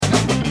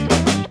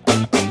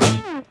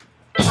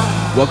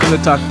Welcome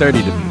to Talk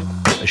 30 to Me,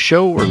 a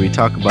show where we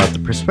talk about the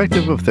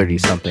perspective of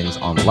 30-somethings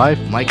on life.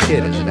 My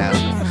kid is an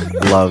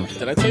asshole. Love.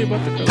 Did I tell you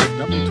about the girl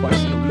dumping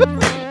twice in a week?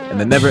 And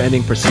the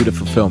never-ending pursuit of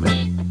fulfillment.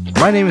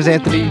 My name is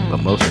Anthony,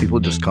 but most people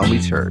just call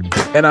me Turd.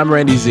 And I'm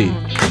Randy Z.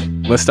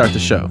 Let's start the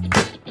show.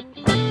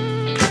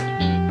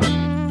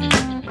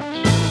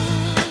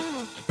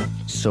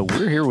 So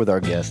we're here with our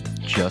guest,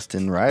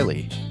 Justin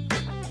Riley.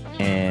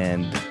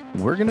 And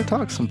we're going to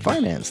talk some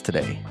finance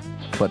today.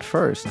 But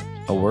first,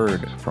 a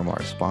word from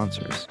our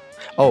sponsors.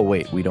 Oh,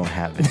 wait, we don't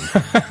have any.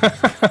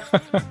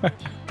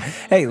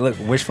 Hey, look,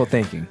 wishful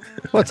thinking.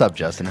 What's up,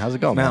 Justin? How's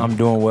it going, man? I'm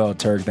doing well,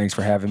 Turk. Thanks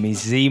for having me.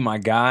 Z, my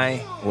guy.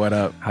 What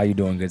up? How you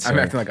doing, good sir? I'm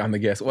acting like I'm the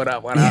guest. What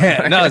up? What up?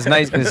 Yeah, no, it's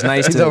nice. It's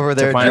nice He's to over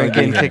there to finally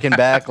drinking, be here. kicking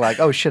back like,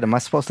 oh, shit, am I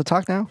supposed to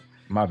talk now?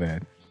 My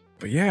bad.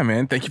 But yeah,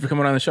 man, thank you for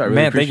coming on the show. I really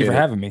Man, thank you appreciate for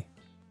it. having me.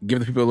 Give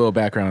the people a little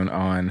background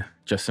on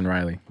Justin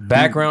Riley.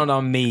 Background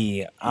on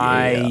me.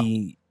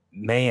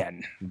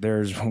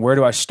 Where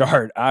do I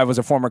start? I was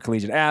a former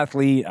collegiate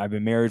athlete. I've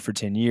been married for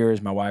 10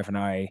 years. My wife and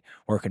I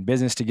work in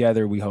business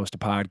together. We host a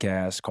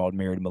podcast called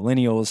Married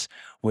Millennials,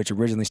 which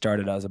originally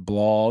started as a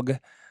blog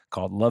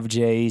called Love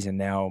Jays, and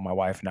now my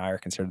wife and I are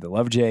considered the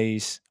Love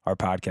Jays. Our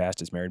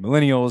podcast is Married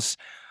Millennials.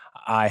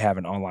 I have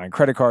an online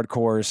credit card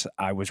course.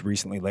 I was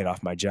recently laid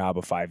off my job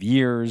of 5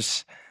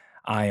 years.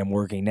 I am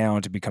working now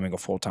into becoming a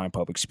full-time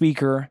public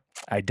speaker.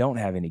 I don't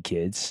have any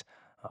kids.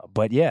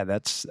 But yeah,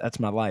 that's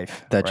my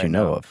life. That right you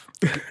know now. of.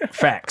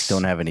 Facts.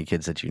 Don't have any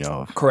kids that you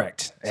know of.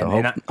 Correct. So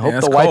And hope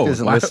that's the wife cold.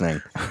 isn't Why-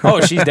 listening.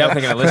 oh, she's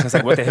definitely going to listen and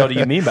say, what the hell do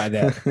you mean by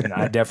that? And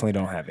I definitely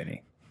don't have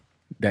any.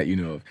 That you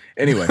know of.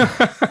 Anyway.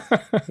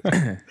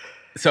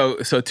 So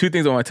two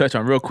things I want to touch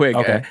on real quick.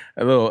 Okay.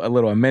 A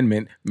little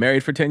amendment.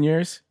 Married for 10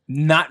 years?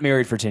 Not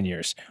married for 10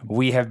 years.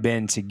 We have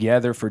been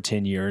together for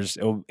 10 years.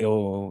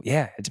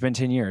 It's been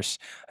 10 years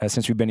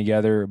since we've been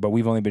together, but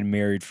we've only been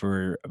married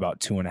for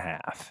about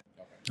 2.5.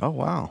 Oh,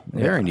 wow.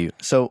 Very new.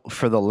 So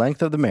for the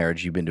length of the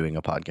marriage, you've been doing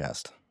a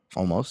podcast?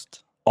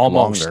 Almost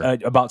Almost.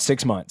 Longer. About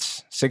 6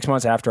 months. 6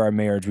 months after our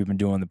marriage, we've been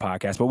doing the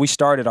podcast. But we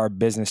started our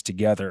business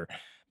together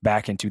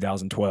back in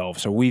 2012.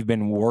 So we've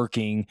been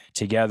working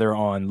together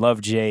on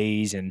Love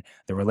Jays and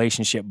the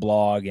relationship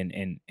blog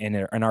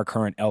and our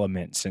current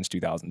element since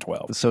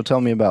 2012. So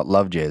tell me about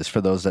Love Jays for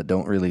those that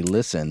don't really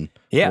listen.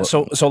 Yeah,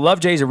 What- so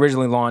Love Jays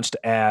originally launched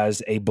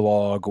as a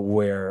blog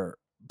where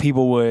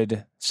people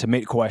would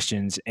submit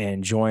questions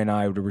and Joy and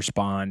I would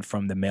respond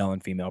from the male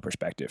and female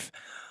perspective.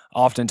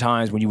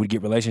 Oftentimes when you would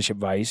get relationship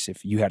advice,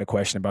 if you had a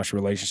question about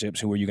your relationships,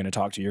 who are you going to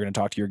talk to? You're going to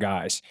talk to your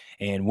guys.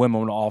 And women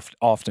would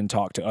often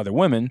talk to other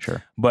women.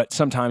 Sure. But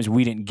sometimes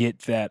we didn't get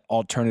that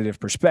alternative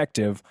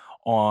perspective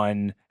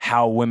on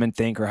how women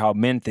think or how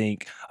men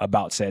think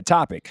about said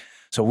topic.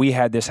 So we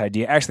had this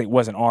idea. Actually, it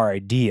wasn't our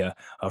idea.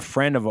 A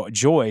friend of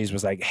Joy's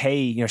was like,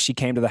 hey, she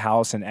came to the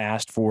house and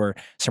asked for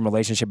some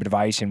relationship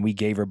advice, and we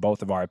gave her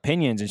both of our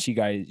opinions. And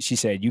she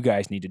said, you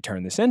guys need to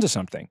turn this into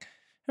something.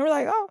 And we're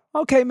like, oh,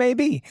 okay,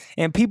 maybe.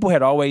 And people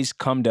had always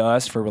come to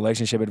us for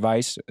relationship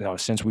advice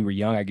since we were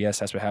young. I guess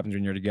that's what happens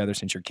when you're together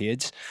since you're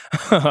kids.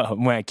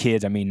 When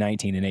kids, I mean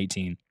 19 and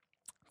 18.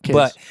 Kids.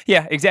 But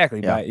yeah,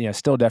 exactly. Yeah. But,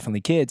 still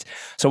definitely kids.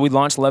 So we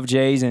launched Love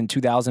Jays in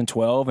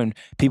 2012, and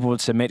people would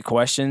submit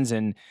questions,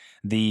 and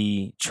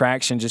the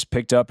traction just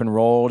picked up and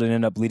rolled and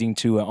ended up leading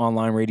to an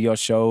online radio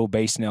show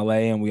based in LA.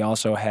 And we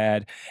also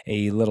had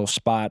a little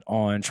spot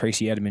on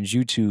Tracy Edmonds'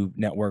 YouTube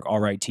network,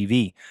 All Right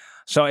TV.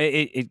 So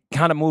it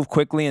kind of moved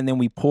quickly, and then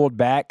we pulled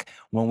back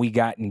when we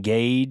got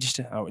engaged,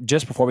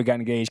 just before we got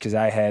engaged, because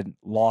I had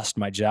lost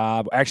my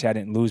job. Actually, I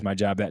didn't lose my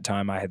job that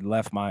time. I had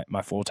left my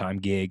full-time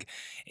gig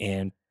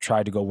and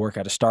tried to go work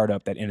at a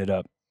startup that ended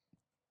up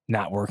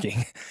not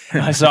working.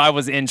 So I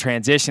was in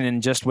transition,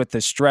 and just with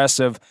the stress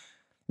of,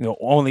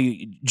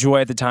 only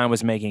Joy at the time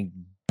was making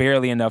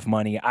barely enough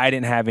money. I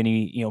didn't have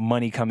any,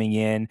 money coming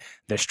in.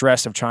 The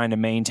stress of trying to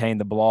maintain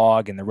the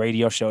blog and the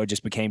radio show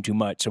just became too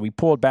much. So we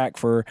pulled back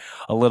for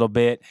a little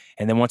bit.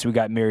 And then once we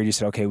got married, we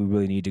said, okay, we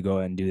really need to go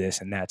ahead and do this.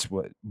 And that's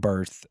what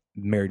birthed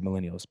Married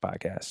Millennials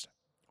podcast.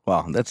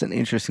 Wow, that's an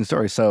interesting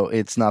story. So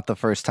it's not the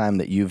first time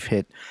that you've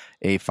hit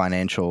a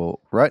financial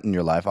rut in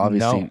your life.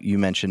 Obviously, No. You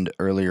mentioned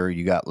earlier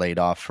you got laid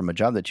off from a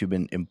job that you've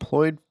been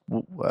gainfully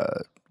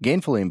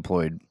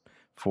employed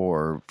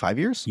for 5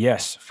 years?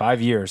 Yes, 5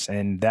 years.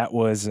 And that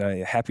was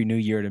a happy new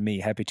year to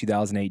me. Happy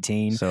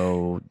 2018.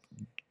 So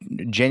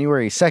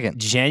January 2nd.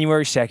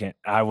 January 2nd,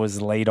 I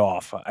was laid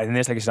off. And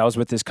this, like I said, I was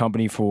with this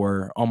company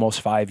for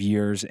almost 5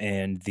 years,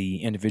 and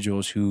the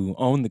individuals who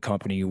owned the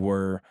company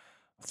were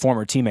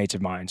former teammates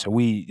of mine. So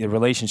the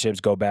relationships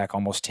go back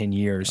almost 10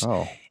 years.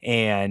 Oh,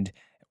 And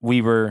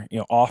we were,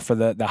 off for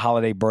the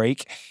holiday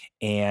break,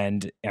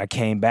 and I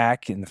came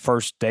back, and the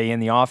first day in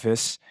the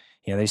office,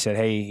 they said,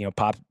 hey,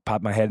 pop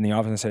my head in the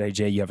office and said, hey,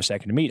 Jay, you have a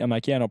second to meet? I'm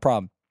like, yeah, no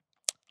problem.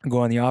 I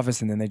go in the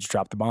office, and then they just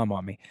dropped the bomb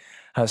on me.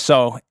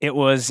 So it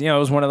was, it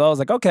was one of those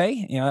like,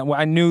 okay,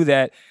 I knew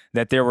that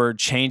there were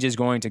changes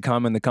going to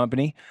come in the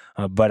company,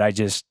 but I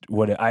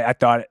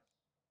thought,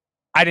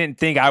 I didn't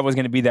think I was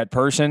going to be that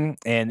person.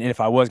 And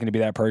if I was going to be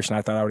that person,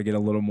 I thought I would get a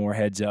little more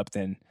heads up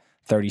than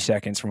 30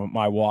 seconds from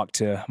my walk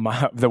to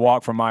the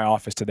walk from my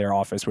office to their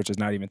office, which is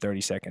not even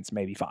 30 seconds,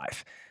 maybe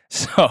 5.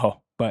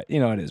 So, but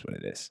it is what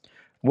it is.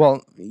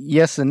 Well,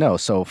 yes and no.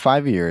 So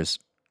 5 years,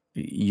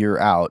 you're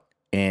out,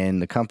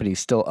 and the company's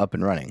still up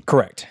and running.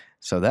 Correct.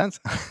 So that's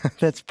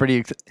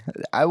pretty.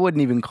 I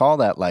wouldn't even call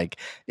that like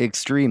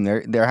extreme.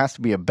 There has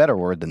to be a better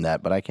word than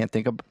that, but I can't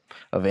think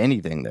of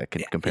anything that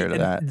could compare to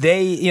that.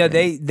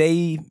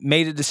 They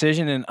made a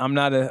decision, and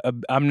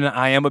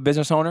I am a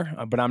business owner,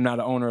 but I'm not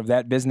an owner of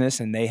that business,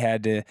 and they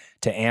had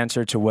to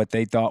answer to what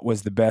they thought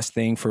was the best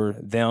thing for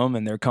them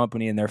and their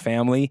company and their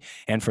family,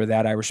 and for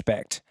that I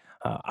respect.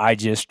 I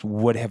just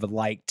would have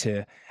liked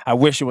to. I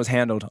wish it was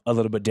handled a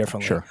little bit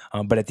differently. Sure.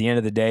 But at the end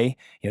of the day,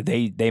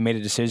 they made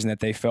a decision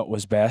that they felt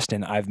was best,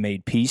 and I've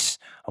made peace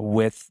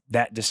with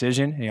that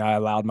decision. I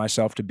allowed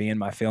myself to be in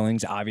my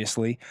feelings,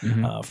 obviously,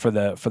 for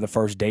the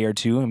first day or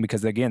two, and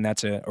because again,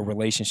 that's a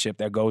relationship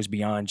that goes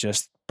beyond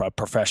just a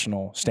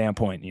professional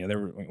standpoint.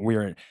 We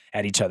were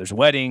at each other's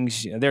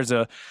weddings. There was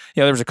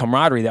a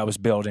camaraderie that was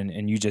built,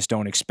 and you just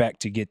don't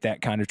expect to get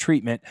that kind of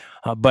treatment.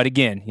 But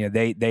again,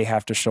 they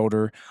have to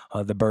shoulder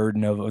the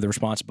burden of the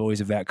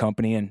responsibilities of that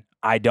company, and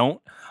I don't.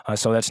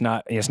 So it's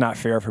not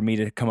fair for me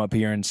to come up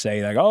here and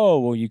say like, oh,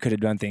 well, you could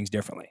have done things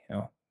differently.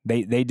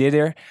 They did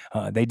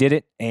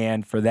it,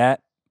 and for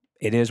that,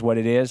 it is what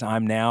it is.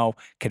 I'm now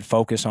can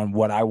focus on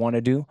what I want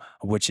to do,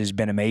 which has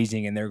been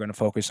amazing, and they're going to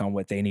focus on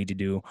what they need to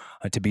do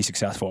to be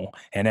successful.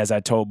 And as I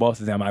told both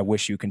of them, I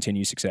wish you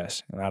continued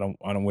success. And I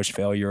don't wish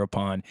failure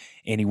upon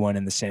anyone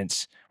in the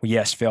sense,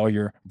 yes,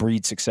 failure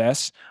breeds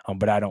success,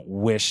 but I don't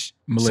wish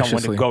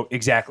someone to go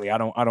exactly. I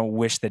don't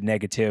wish the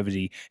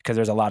negativity, because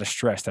there's a lot of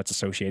stress that's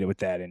associated with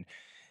that, and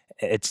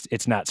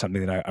it's not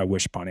something that I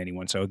wish upon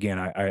anyone. So again,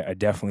 I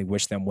definitely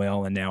wish them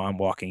well, and now I'm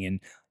walking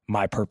in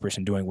my purpose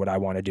and doing what I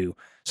want to do.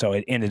 So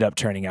it ended up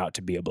turning out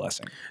to be a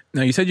blessing.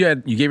 Now, you said you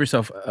gave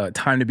yourself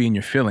time to be in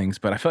your feelings,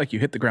 but I feel like you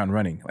hit the ground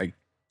running. Like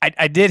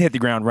I did hit the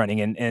ground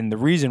running, and the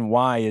reason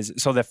why is,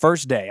 so the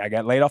first day I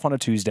got laid off on a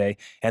Tuesday,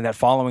 and that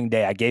following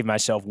day I gave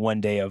myself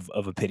one day of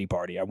a pity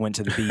party. I went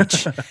to the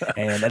beach,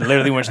 and I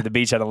literally went to the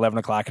beach at 11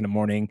 o'clock in the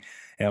morning,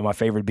 my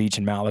favorite beach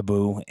in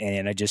Malibu,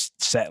 and I just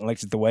sat and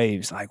looked at the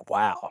waves like,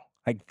 wow,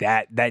 like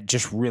that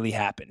just really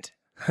happened.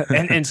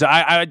 and so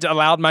I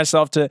allowed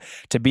myself to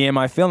be in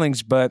my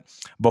feelings, but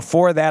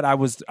before that I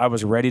was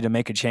ready to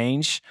make a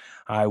change.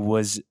 I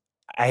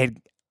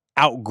had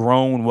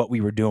outgrown what we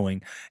were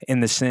doing, in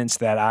the sense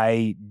that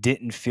I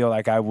didn't feel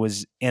like I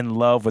was in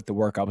love with the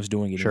work I was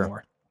doing anymore.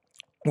 Sure.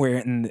 Where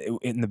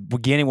in the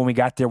beginning, when we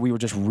got there, we were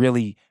just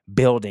really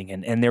building,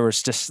 and there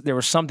was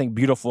something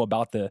beautiful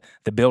about the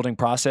building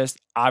process.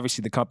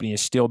 Obviously, the company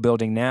is still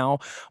building now,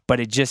 but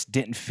it just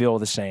didn't feel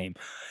the same.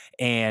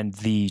 And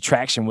the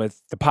traction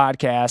with the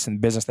podcast and the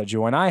business that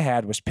Joy and I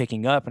had was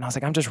picking up. And I was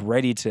like, I'm just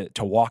ready to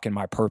walk in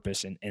my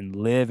purpose and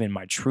live in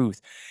my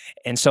truth.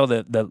 And so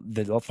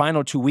the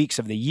final 2 weeks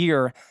of the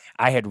year,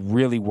 I had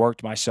really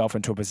worked myself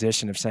into a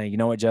position of saying, you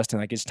know what, Justin,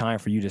 like it's time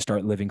for you to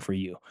start living for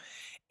you.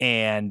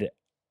 And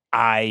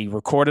I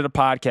recorded a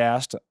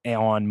podcast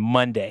on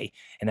Monday,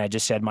 and I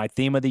just said, my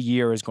theme of the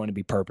year is going to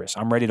be purpose.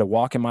 I'm ready to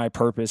walk in my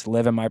purpose,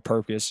 live in my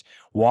purpose,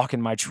 walk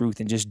in my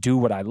truth, and just do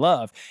what I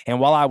love. And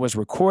while I was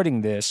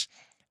recording this,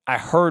 I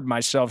heard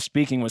myself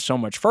speaking with so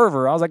much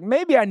fervor. I was like,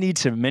 maybe I need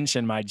to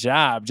mention my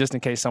job just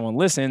in case someone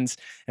listens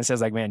and says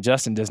like, man,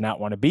 Justin does not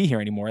want to be here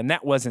anymore. And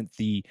that wasn't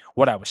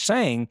what I was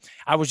saying.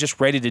 I was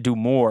just ready to do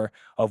more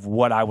of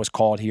what I was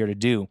called here to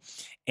do.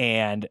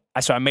 And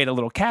so I made a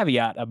little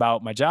caveat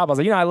about my job. I was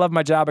like, I love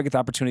my job. I get the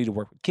opportunity to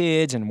work with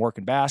kids and work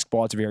in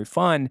basketball. It's very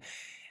fun.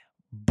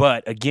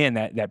 But again,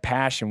 that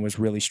passion was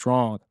really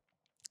strong.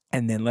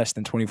 And then less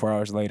than 24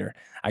 hours later,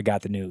 I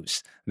got the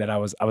news that I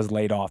was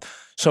laid off.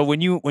 So when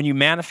you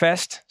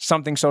manifest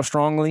something so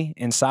strongly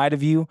inside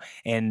of you,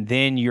 and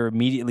then you're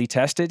immediately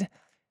tested,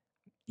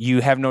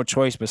 you have no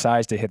choice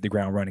besides to hit the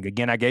ground running.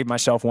 Again, I gave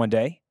myself one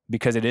day,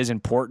 because it is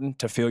important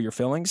to feel your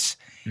feelings.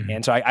 Mm-hmm.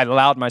 And so I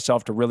allowed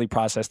myself to really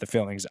process the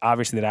feelings.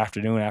 Obviously, that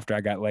afternoon after I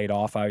got laid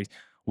off, I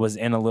was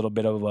in a little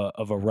bit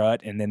of a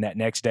rut. And then that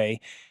next day,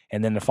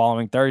 and then the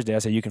following Thursday, I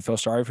said, you can feel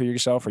sorry for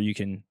yourself, or you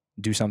can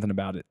do something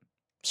about it.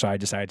 So I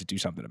decided to do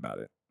something about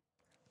it.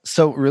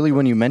 So really,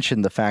 when you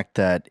mentioned the fact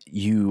that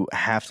you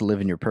have to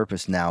live in your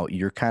purpose now,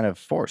 you're kind of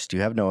forced.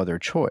 You have no other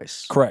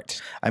choice.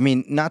 Correct. I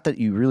mean, not that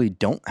you really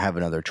don't have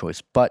another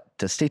choice, but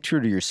to stay true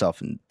to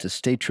yourself and to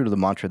stay true to the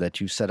mantra that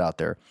you set out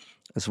there,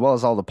 as well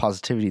as all the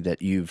positivity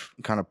that you've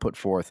kind of put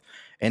forth.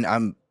 And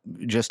I'm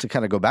just to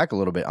kind of go back a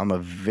little bit, I'm a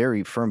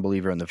very firm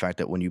believer in the fact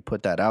that when you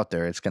put that out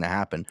there, it's going to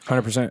happen.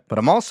 100%. But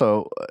I'm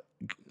also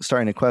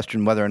starting to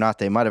question whether or not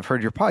they might have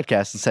heard your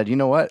podcast and said, you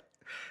know what?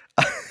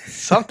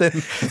 something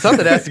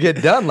has to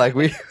get done. Like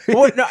well,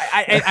 no,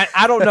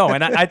 I don't know.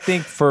 And I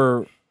think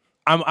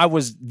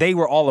they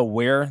were all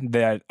aware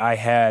that I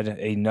had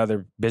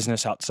another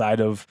business outside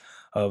of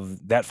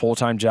that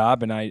full-time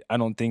job. And I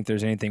don't think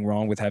there's anything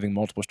wrong with having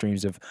multiple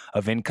streams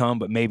of income,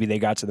 but maybe they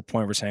got to the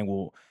point where saying,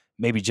 well,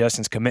 maybe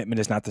Justin's commitment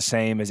is not the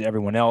same as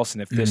everyone else.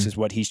 And if this is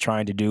what he's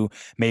trying to do,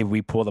 maybe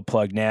we pull the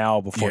plug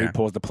now before he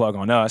pulls the plug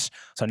on us.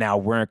 So now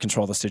we're in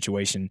control of the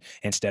situation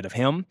instead of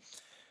him.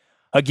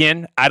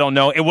 Again, I don't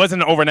know. It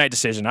wasn't an overnight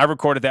decision. I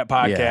recorded that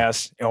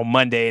podcast on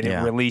Monday and it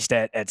released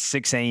at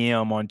 6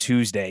 a.m. on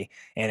Tuesday.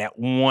 And at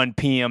 1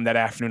 p.m. that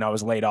afternoon, I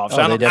was laid off.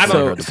 So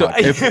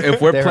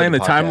if we're playing the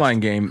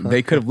timeline game,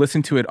 they could have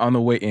listened to it on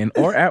the way in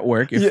or at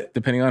work,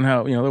 depending on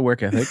how, their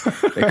work ethic.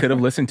 They could have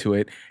listened to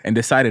it and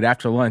decided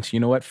after lunch, you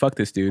know what? Fuck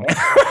this dude.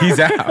 He's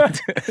out.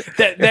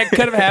 that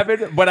could have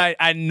happened, but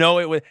I know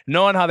it was,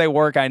 knowing how they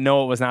work, I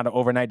know it was not an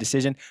overnight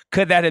decision.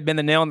 Could that have been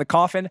the nail in the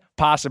coffin?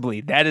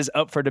 Possibly. That is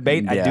up for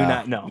debate. I do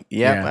not know.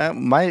 Yeah.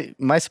 My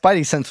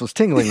spidey sense was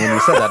tingling when you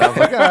said that. I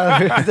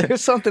was like,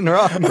 there's something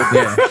wrong.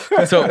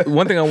 So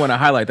one thing I want to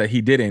highlight that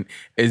he didn't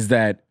is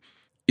that,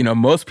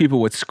 most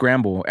people would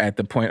scramble at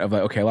the point of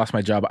like, okay, I lost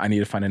my job. I need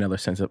to find another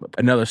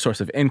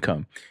source of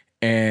income.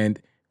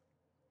 And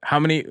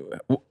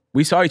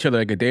we saw each other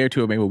like a day or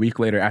two or maybe a week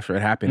later after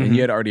it happened. And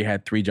you had already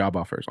had 3 job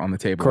offers on the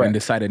table and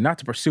decided not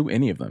to pursue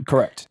any of them.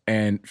 Correct.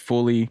 And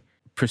fully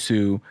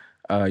pursue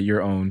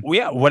your own. Well,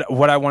 yeah,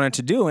 what I wanted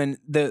to do. And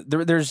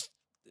there's,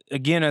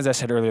 again, as I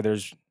said earlier,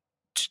 there's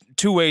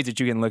 2 ways that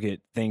you can look at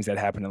things that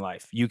happen in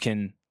life. You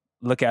can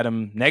look at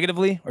them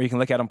negatively or you can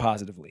look at them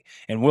positively.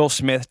 And Will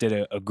Smith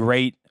did a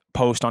great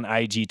post on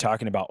IG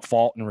talking about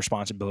fault and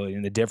responsibility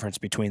and the difference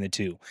between the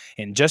two.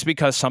 And just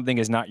because something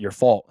is not your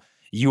fault,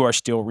 you are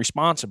still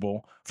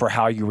responsible for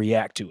how you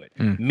react to it.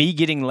 Me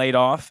getting laid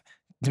off,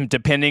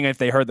 depending if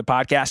they heard the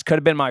podcast, could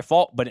have been my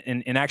fault, but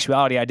in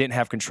actuality, I didn't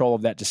have control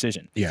of that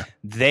decision. Yeah.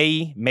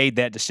 They made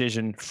that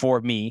decision for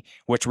me,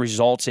 which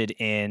resulted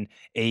in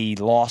a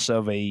loss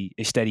of a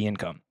steady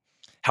income.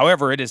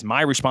 However, it is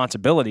my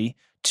responsibility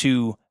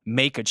to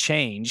make a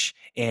change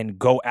and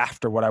go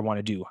after what I want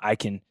to do. I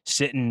can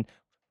sit and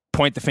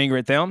point the finger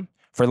at them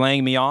for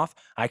laying me off.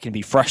 I can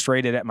be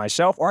frustrated at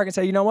myself, or I can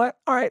say, you know what?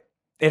 All right,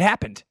 it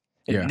happened.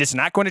 Yeah. It's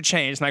not going to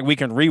change. It's like we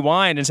can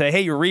rewind and say,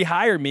 hey, you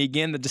rehired me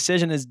again. The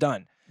decision is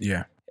done.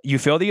 Yeah. You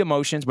feel the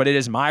emotions, but it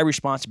is my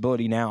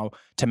responsibility now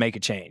to make a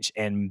change.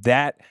 And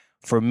that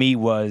for me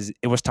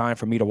it was time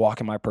for me to walk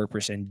in my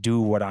purpose and do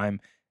what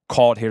I'm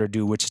called here to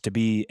do, which is to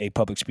be a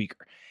public speaker.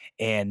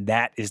 And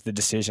that is the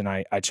decision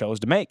I chose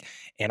to make.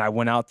 And I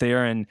went out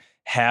there and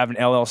have an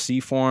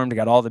LLC formed. I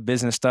got all the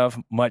business stuff,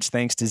 much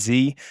thanks to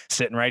Z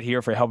sitting right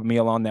here for helping me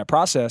along that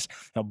process.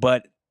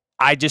 But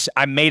I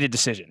made a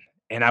decision.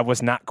 And I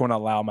was not going to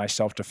allow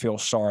myself to feel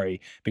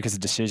sorry because of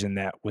the decision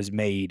that was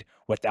made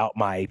without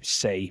my,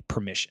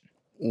 permission.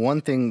 One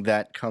thing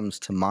that comes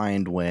to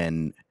mind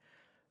when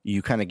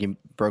you kind of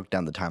broke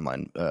down the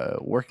timeline,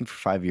 working for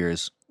 5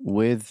 years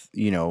with,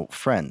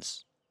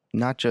 friends,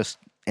 not just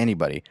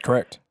anybody.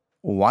 Correct.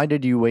 Why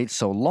did you wait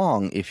so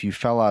long if you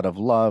fell out of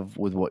love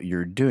with what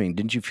you're doing?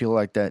 Didn't you feel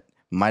like that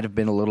might have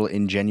been a little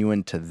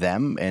ingenuine to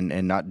them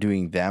and not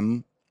doing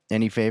them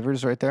any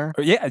favors right there?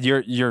 Yeah,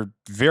 you're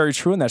very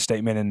true in that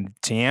statement. And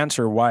to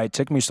answer why it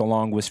took me so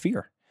long was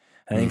fear.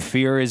 I think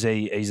fear is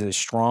a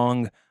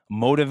strong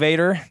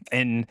motivator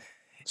and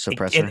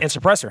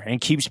suppressor and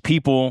keeps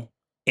people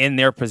in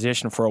their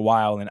position for a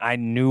while. And I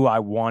knew I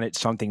wanted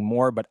something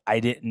more, but I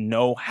didn't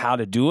know how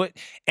to do it.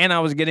 And I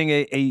was getting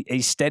a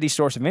steady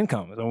source of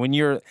income. So when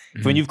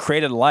you've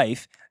created a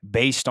life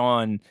based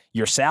on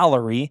your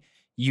salary,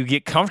 you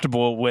get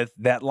comfortable with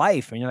that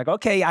life. And you're like,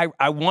 okay,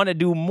 I want to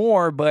do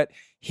more, but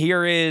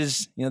here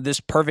is, this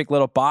perfect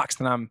little box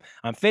that I'm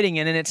fitting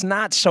in, and it's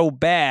not so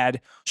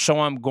bad, so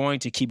I'm going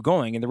to keep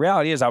going. And the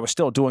reality is I was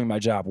still doing my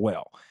job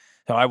well.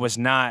 So it's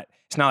not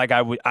like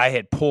I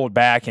had pulled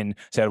back and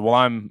said, well,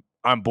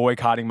 I'm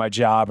boycotting my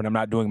job and I'm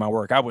not doing my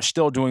work. I was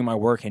still doing my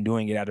work and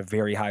doing it at a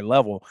very high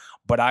level,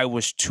 but I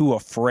was too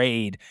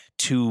afraid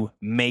to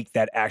make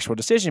that actual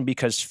decision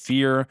because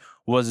fear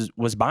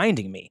was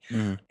binding me.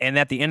 And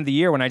at the end of the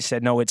year, when I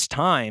said, no, it's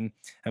time,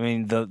 I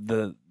mean,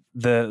 the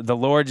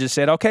Lord just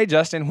said, okay,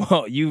 Justin,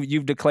 well,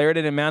 you've declared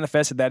it and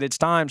manifested that it's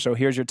time, so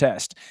here's your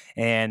test.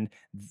 And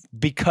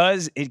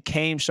because it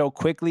came so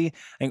quickly,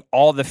 I think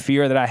all the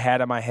fear that I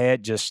had in my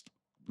head just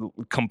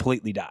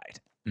completely died.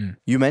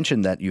 You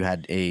mentioned that you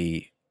had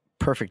a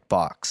perfect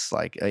box,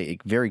 like a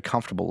very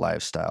comfortable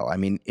lifestyle. I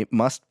mean, it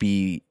must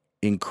be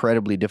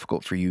incredibly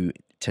difficult for you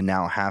to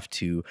now have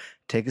to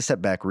take a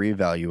step back,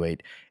 reevaluate,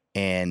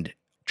 and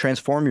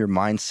transform your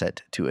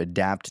mindset to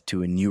adapt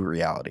to a new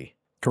reality.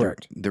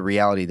 Correct. The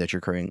reality that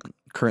you're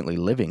currently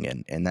living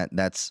in, and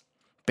that's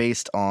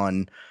based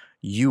on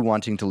you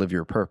wanting to live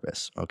your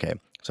purpose. Okay,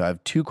 so I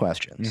have 2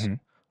 questions.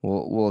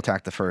 We'll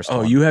attack the first one.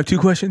 Oh, you have 2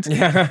 questions?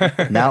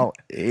 Now,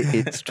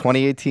 it's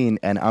 2018,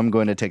 and I'm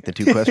going to take the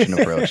 2-question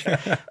approach.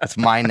 It's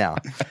mine now.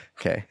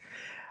 Okay.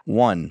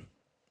 1,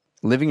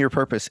 living your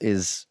purpose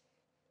is,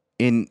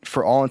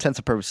 for all intents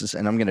and purposes,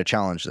 and I'm going to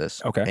challenge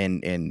this. Okay.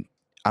 And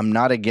I'm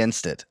not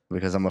against it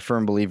because I'm a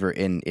firm believer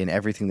in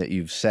everything that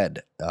you've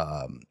said,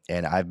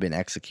 and I've been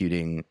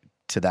executing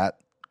to that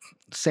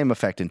same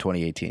effect in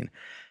 2018.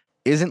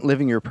 Isn't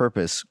living your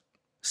purpose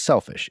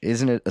selfish?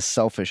 Isn't it a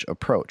selfish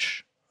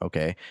approach?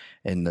 Okay.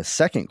 And the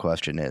second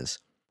question is,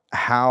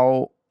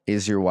 how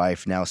is your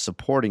wife now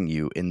supporting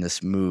you in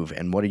this move,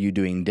 and what are you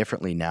doing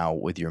differently now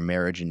with your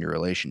marriage and your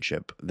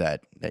relationship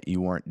that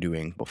you weren't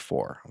doing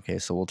before? Okay,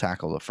 so we'll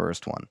tackle the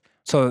first one.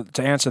 So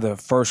to answer the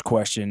first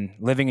question,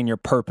 living in your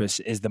purpose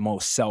is the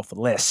most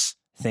selfless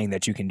thing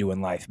that you can do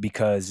in life,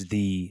 because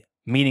the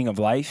meaning of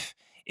life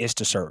is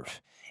to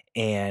serve.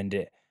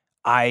 And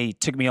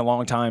it took me a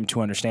long time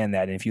to understand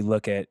that. And if you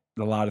look at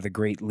a lot of the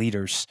great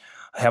leaders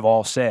have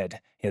all said,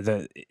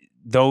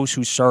 those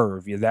who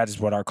serve, that is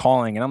what our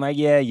calling. And I'm like,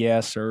 yeah,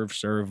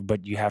 serve,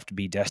 but you have to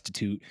be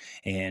destitute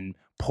and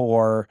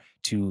poor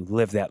to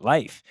live that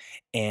life.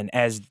 And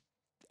as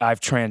I've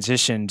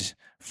transitioned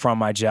from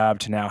my job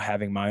to now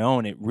having my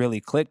own, it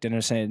really clicked. And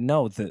they're saying,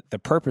 no, the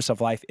purpose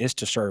of life is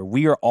to serve.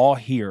 We are all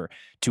here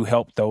to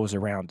help those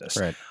around us.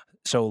 Right.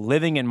 So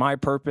living in my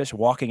purpose,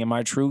 walking in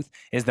my truth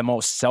is the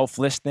most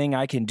selfless thing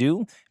I can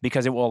do,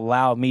 because it will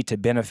allow me to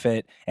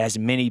benefit as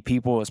many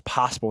people as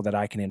possible that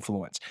I can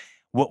influence.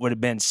 What would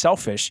have been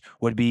selfish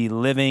would be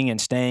living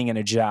and staying in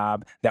a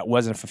job that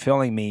wasn't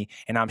fulfilling me,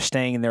 and I'm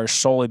staying there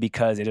solely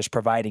because it is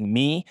providing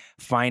me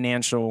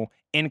financial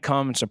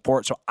income and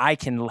support so I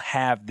can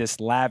have this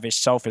lavish,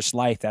 selfish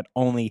life that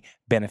only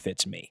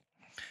benefits me.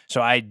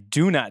 So I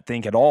do not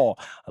think at all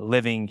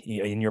living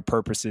in your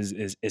purpose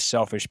is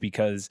selfish,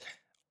 because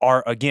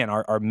our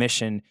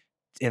mission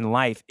in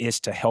life is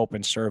to help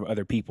and serve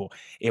other people.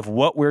 If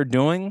what we're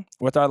doing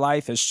with our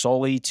life is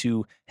solely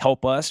to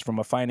help us from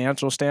a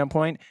financial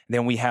standpoint,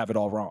 then we have it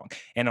all wrong.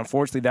 And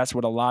unfortunately, that's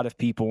what a lot of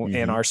people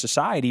in our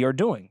society are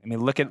doing. I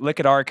mean, look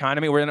at our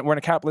economy. We're in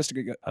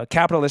a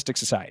capitalistic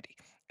society.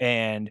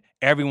 And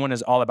everyone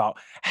is all about,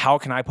 how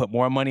can I put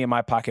more money in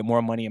my pocket,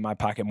 more money in my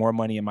pocket, more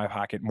money in my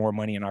pocket, more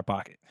money in our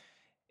pocket.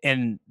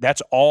 And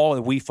that's all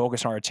that we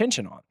focus our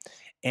attention on.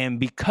 And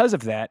because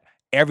of that,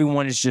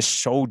 everyone is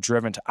just so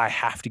driven to, I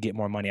have to get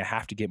more money. I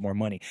have to get more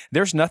money.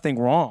 There's nothing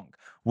wrong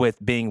with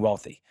being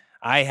wealthy.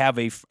 I have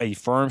a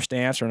firm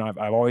stance, and I've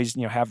always,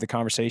 have the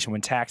conversation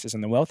when taxes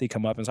and the wealthy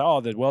come up and say, oh,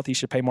 the wealthy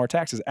should pay more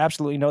taxes.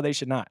 Absolutely no, they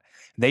should not.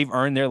 They've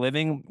earned their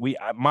living.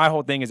 My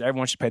whole thing is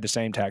everyone should pay the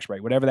same tax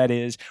rate. Whatever that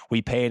is,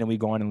 we pay it and we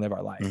go on and live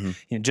our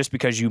life. And just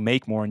because you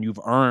make more and you've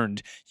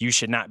earned, you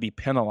should not be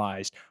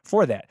penalized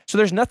for that. So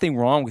there's nothing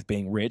wrong with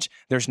being rich.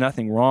 There's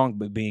nothing wrong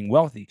with being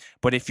wealthy.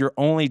 But if your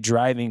only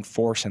driving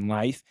force in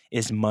life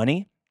is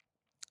money,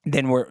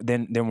 then we're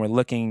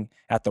looking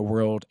at the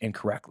world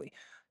incorrectly.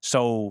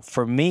 So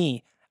for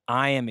me,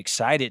 I am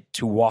excited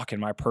to walk in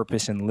my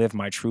purpose and live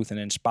my truth and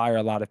inspire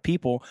a lot of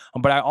people.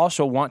 But I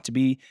also want to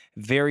be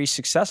very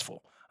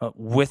successful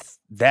with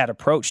that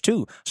approach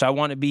too. So I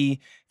want to be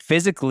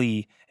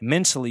physically,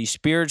 mentally,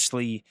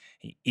 spiritually,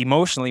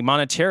 emotionally,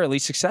 monetarily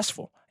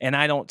successful. And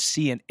I don't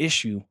see an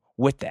issue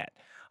with that.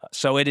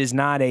 So it is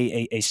not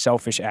a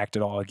selfish act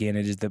at all. Again,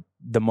 it is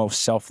the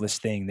most selfless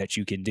thing that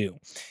you can do.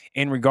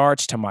 In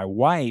regards to my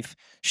wife,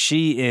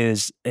 she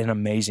is an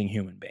amazing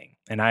human being.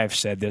 And I have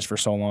said this for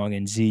so long,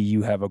 and Z,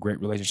 you have a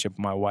great relationship with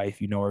my wife.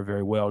 You know her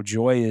very well.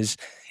 Joy is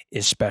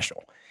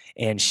special.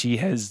 And she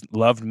has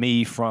loved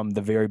me from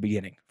the very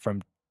beginning,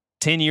 from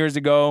 10 years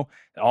ago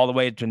all the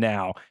way to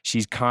now.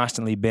 She's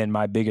constantly been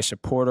my biggest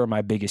supporter,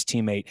 my biggest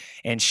teammate,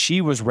 and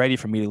she was ready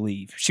for me to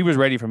leave. She was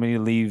ready for me to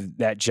leave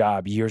that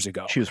job years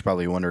ago. She was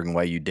probably wondering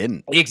why you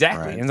didn't.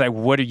 Exactly. Right. And it's like,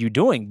 what are you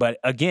doing? But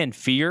again,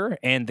 fear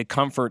and the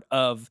comfort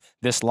of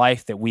this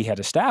life that we had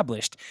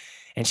established.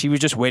 And she was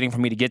just waiting for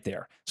me to get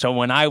there. So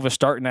when I was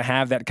starting to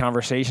have that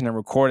conversation and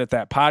recorded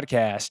that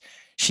podcast,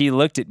 she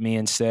looked at me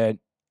and said,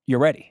 "You're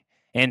ready."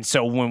 And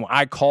so when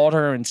I called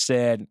her and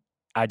said,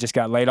 "I just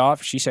got laid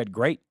off," she said,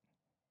 "Great.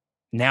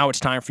 Now it's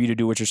time for you to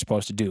do what you're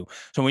supposed to do."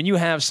 So when you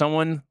have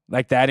someone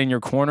like that in your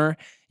corner,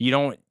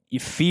 you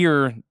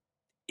fear.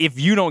 If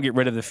you don't get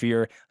rid of the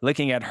fear,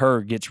 looking at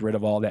her gets rid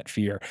of all that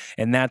fear.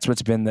 And that's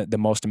what's been the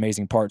most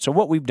amazing part. So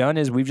what we've done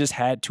is we've just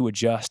had to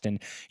adjust, and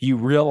you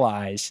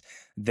realize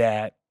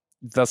that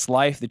this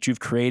life that you've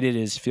created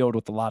is filled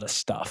with a lot of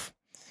stuff,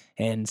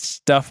 and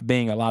stuff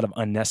being a lot of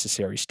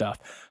unnecessary stuff.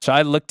 So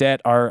I looked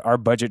at our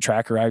budget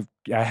tracker. I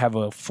have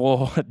a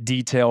full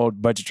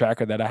detailed budget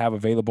tracker that I have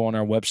available on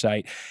our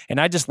website. And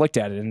I just looked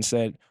at it and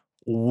said,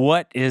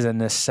 what is a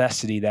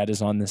necessity that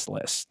is on this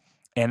list?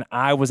 And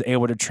I was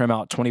able to trim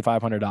out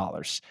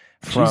 $2,500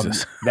 from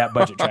that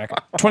budget tracker.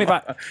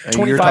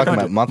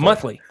 $2,500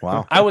 monthly.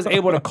 Wow! I was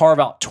able to carve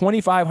out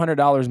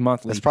 $2,500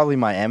 monthly. That's probably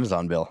my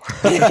Amazon bill.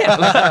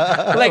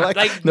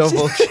 like no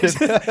bullshit.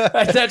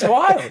 That's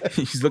wild.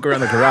 You just look around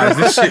the garage.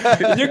 This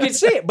shit. You can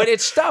see it, but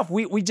it's stuff.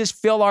 We just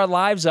fill our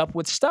lives up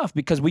with stuff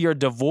because we are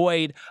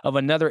devoid of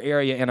another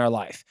area in our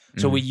life.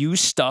 So we use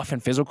stuff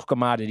and physical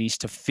commodities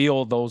to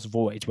fill those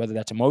voids, whether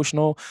that's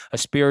emotional, a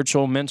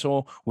spiritual,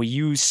 mental. We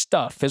use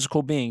stuff,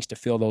 physical beings, to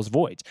fill those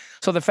voids.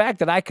 So the fact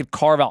that I could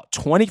carve out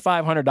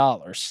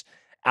 $2,500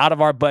 out of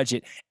our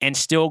budget and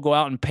still go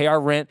out and pay our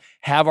rent,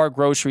 have our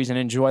groceries, and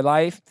enjoy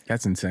life.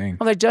 That's insane.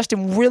 I'm like,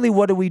 Justin, really,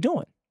 what are we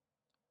doing?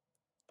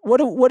 What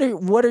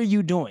are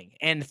you doing?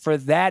 And for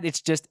that,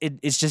 it's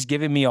just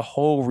giving me a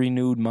whole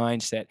renewed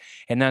mindset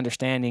and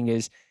understanding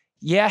is,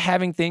 yeah,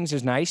 having things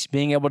is nice.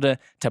 Being able to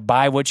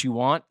buy what you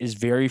want is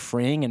very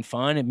freeing and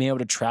fun, and being able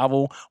to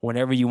travel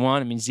whenever you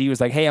want. I mean, Z was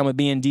like, "Hey, I'm gonna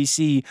be in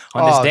DC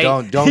on this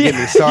date." Don't get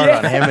me started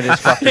on him and his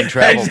fucking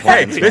travel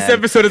plans. This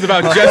episode is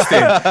about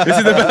Justin. This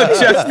is about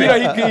Justin. You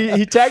know,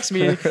 he texts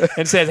me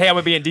and says, "Hey, I'm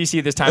gonna be in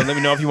DC this time. Let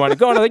me know if you want to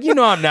go." And I'm like,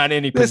 I'm not in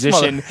any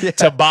position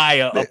to buy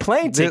a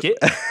plane ticket.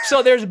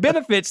 So there's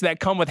benefits that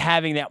come with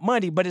having that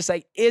money, but it's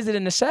like, is it a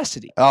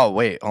necessity? Oh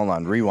wait, hold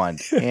on,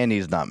 rewind.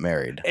 Andy's not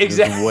married.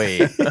 Exactly.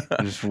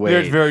 Just wait.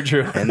 That's very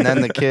true. And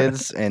then the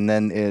kids, and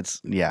then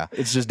it's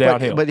just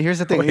downhill. But here's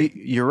the thing: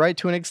 you're right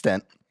to an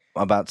extent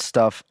about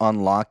stuff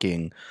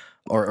unlocking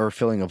or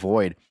filling a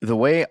void. The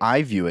way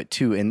I view it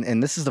too,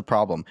 and this is the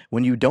problem: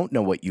 when you don't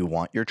know what you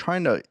want, you're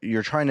trying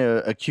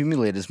to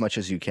accumulate as much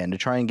as you can to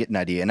try and get an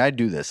idea. And I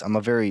do this.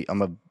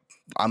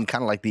 I'm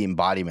kind of like the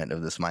embodiment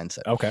of this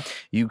mindset. Okay.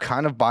 You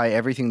kind of buy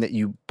everything that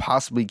you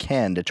possibly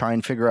can to try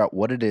and figure out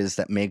what it is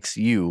that makes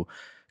you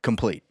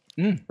complete,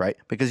 right?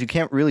 Because you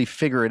can't really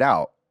figure it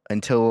out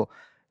until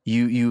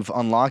you've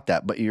unlocked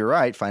that. But you're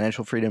right,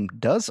 financial freedom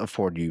does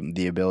afford you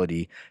the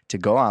ability to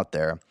go out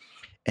there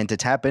and to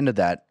tap into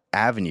that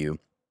avenue.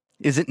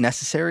 Is it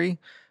necessary?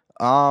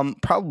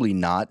 Probably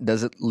not.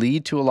 Does it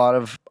lead to a lot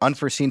of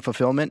unforeseen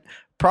fulfillment?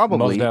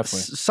 Probably,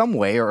 some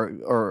way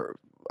or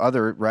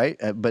other, right?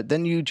 But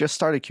then you just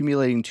start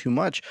accumulating too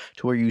much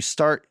to where you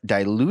start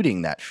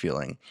diluting that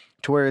feeling,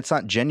 to where it's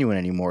not genuine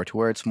anymore, to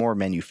where it's more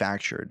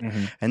manufactured.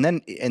 Mm-hmm.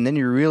 And then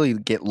you really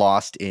get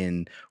lost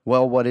in,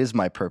 well, what is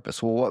my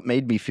purpose? Well, what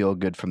made me feel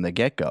good from the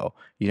get-go?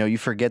 You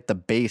forget the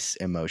base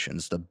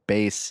emotions, the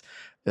base,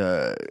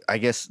 I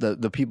guess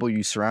the people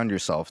you surround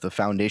yourself, the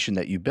foundation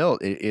that you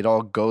built, it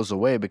all goes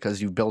away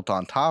because you've built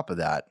on top of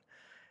that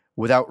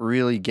without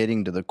really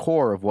getting to the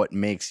core of what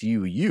makes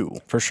you.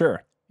 For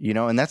sure.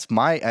 And that's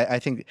I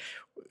think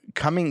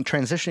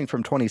transitioning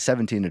from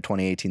 2017 to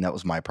 2018, that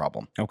was my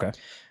problem. Okay.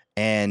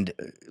 And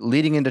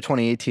leading into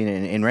 2018,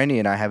 and Randy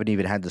and I haven't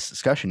even had this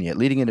discussion yet.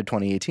 Leading into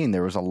 2018,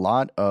 there was a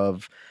lot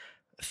of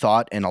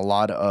thought and a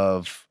lot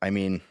of,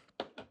 I'm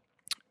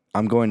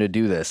going to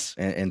do this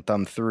and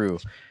thumb through.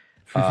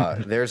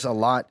 There's a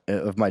lot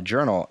of my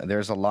journal.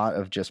 There's a lot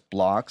of just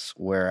blocks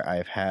where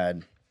I've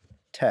had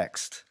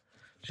text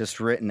just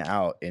written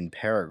out in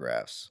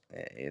paragraphs.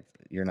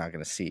 You're not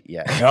going to see it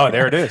yet. Oh,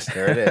 there it is.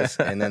 There it is.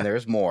 And then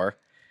there's more,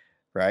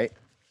 right?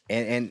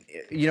 And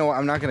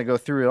I'm not going to go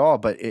through it all,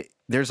 but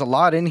there's a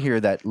lot in here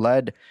that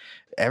led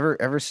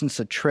ever since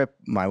the trip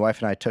my wife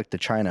and I took to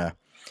China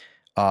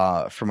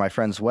for my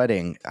friend's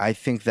wedding. I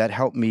think that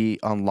helped me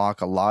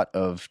unlock a lot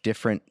of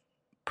different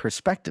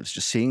perspectives,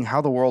 just seeing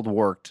how the world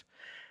worked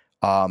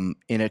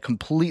in a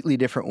completely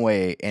different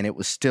way, and it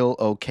was still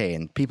okay,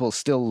 and people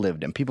still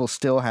lived, and people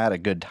still had a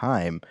good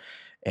time,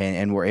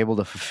 and were able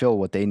to fulfill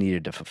what they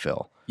needed to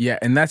fulfill. Yeah,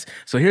 and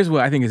so here's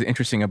what I think is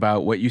interesting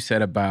about what you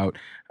said about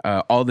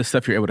all the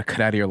stuff you're able to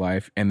cut out of your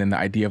life, and then the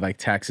idea of like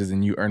taxes,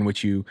 and you earn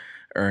what you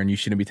earn, you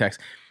shouldn't be taxed.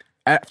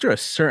 After a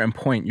certain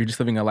point, you're just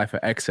living a life of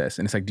excess,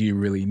 and it's like, do you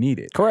really need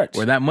it? Correct.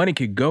 Where that money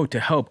could go to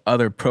help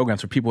other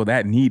programs for people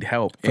that need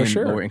help in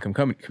lower income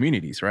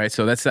communities, right?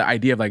 So that's the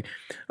idea of like,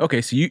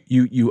 okay, so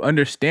you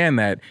understand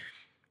that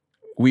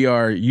we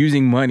are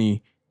using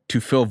money to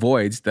fill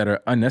voids that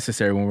are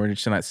unnecessary when we're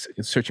just not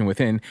searching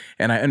within,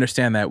 and I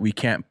understand that we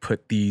can't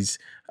put these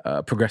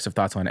progressive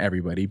thoughts on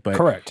everybody, but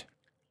correct.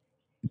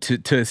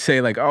 To say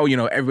like, oh,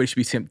 everybody should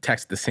be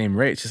taxed at the same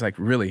rate. It's just like,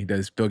 really,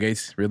 does Bill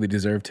Gates really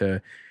deserve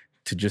to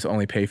just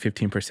only pay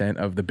 15%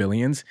 of the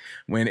billions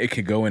when it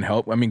could go and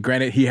help? I mean,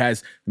 granted, he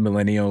has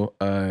millennial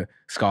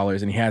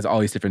scholars and he has all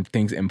these different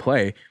things in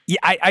play. Yeah,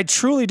 I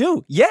truly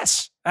do.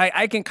 Yes.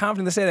 I can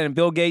confidently say that. And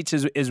Bill Gates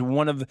is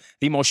one of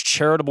the most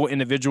charitable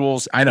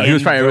individuals. I know. He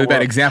was probably a really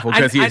bad example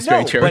because he is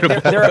very charitable.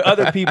 But there are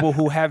other people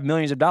who have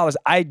millions of dollars.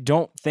 I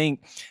don't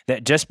think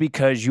that just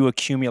because you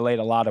accumulate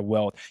a lot of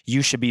wealth,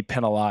 you should be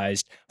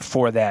penalized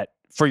for that,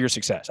 for your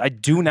success. I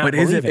do not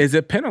believe it. Is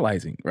it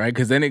penalizing, right?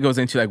 Because then it goes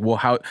into like, well,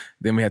 how,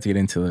 then we have to get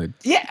into the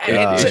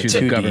issues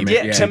of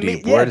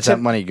government. Where does that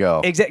money go?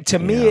 Exactly.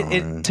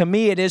 To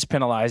me, it is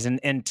penalizing.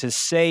 And to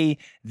say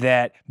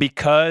that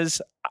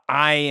because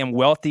I am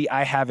wealthy,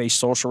 I have a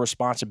social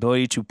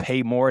responsibility to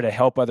pay more to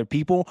help other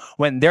people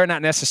when they're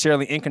not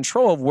necessarily in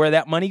control of where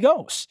that money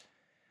goes.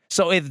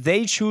 So if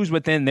they choose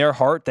within their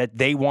heart that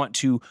they want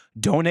to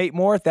donate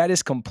more, that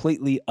is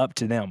completely up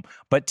to them.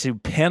 But to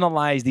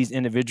penalize these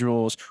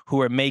individuals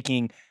who are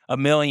making $1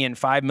 million,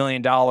 $5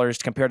 million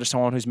compared to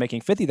someone who's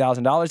making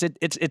 $50,000,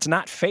 it's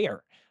not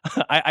fair.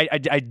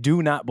 I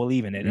do not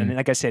believe in it. And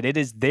like I said,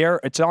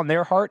 it's on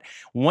their heart.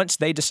 Once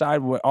they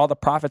decide what all the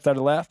profits that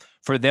are left,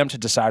 for them to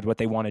decide what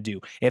they want to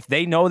do. If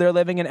they know they're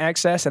living in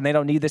excess and they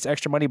don't need this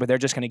extra money, but they're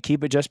just going to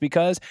keep it just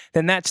because,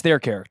 then that's their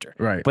character.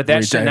 Right. But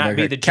that should not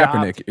be the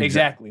job.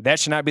 Exactly. That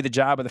should not be the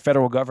job of the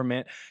federal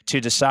government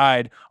to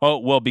decide, oh,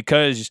 well,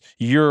 because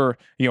you're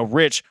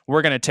rich,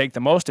 we're going to take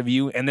the most of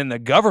you. And then the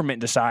government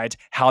decides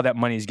how that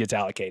money gets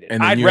allocated.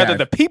 I'd rather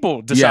the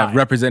people decide. Yeah,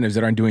 representatives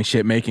that aren't doing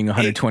shit making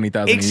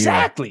 $120,000 a year.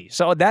 Exactly.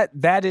 So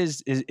that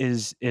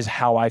is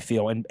how I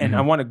feel. And I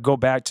want to go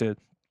back to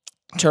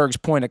Turg's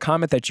point, a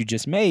comment that you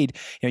just made,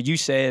 you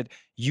said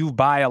you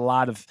buy a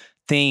lot of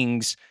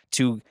things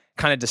to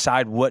kind of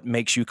decide what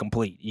makes you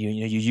complete.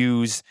 You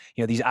use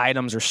these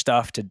items or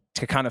stuff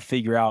to kind of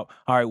figure out,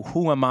 all right,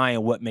 who am I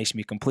and what makes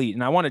me complete?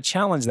 And I want to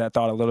challenge that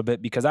thought a little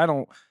bit, because I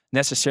don't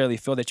necessarily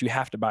feel that you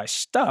have to buy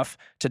stuff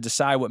to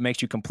decide what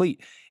makes you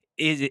complete.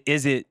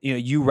 Is it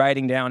you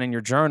writing down in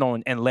your journal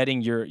and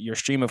letting your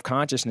stream of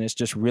consciousness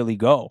just really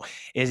go?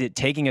 Is it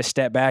taking a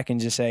step back and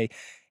just say,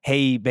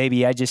 hey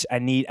baby, I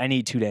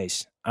need 2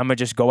 days. I'm gonna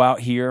just go out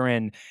here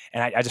and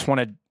I just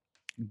want to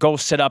go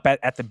sit up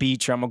at the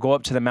beach, or I'm gonna go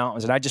up to the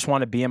mountains, and I just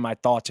want to be in my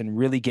thoughts and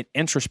really get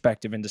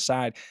introspective and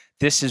decide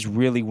this is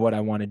really what I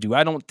want to do.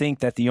 I don't think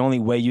that the only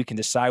way you can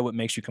decide what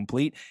makes you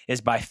complete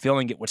is by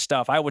filling it with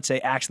stuff. I would say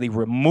actually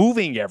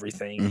removing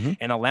everything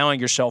and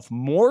allowing yourself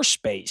more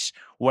space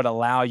would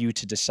allow you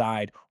to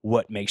decide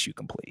what makes you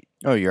complete.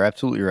 Oh, you're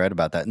absolutely right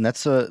about that. And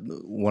that's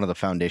one of the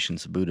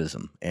foundations of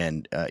Buddhism.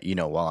 And,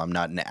 while I'm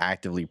not an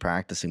actively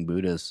practicing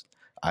Buddhist,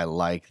 I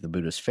like the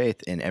Buddhist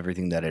faith in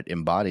everything that it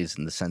embodies,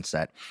 in the sense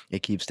that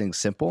it keeps things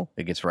simple.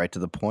 It gets right to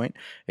the point.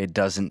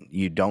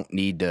 You don't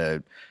need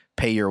to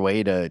pay your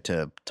way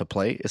to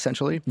play,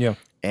 essentially. Yeah.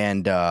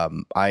 And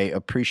I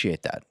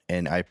appreciate that.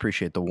 And I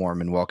appreciate the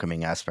warm and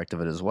welcoming aspect of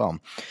it as well.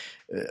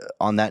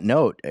 On that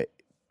note,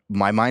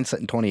 my mindset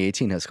in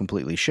 2018 has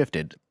completely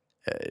shifted.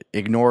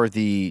 Ignore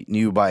the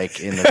new bike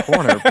in the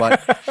corner,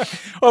 but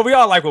well, we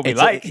all like what we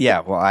like.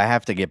 Yeah, well, I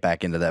have to get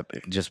back into that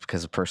just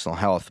because of personal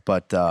health,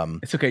 but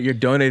it's okay. You're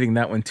donating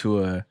that one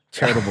to a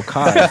charitable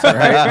cause,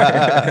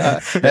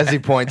 right? As he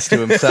points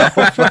to himself.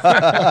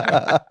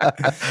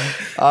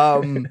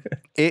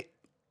 It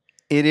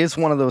is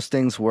one of those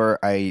things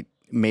where I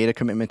made a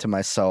commitment to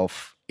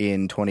myself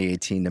in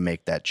 2018 to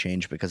make that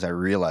change, because I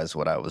realized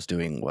what I was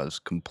doing was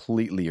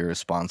completely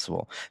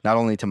irresponsible, not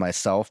only to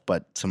myself,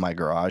 but to my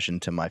garage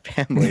and to my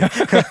family.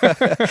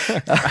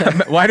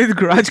 Why did the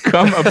garage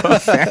come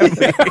above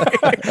family?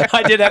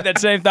 I did have that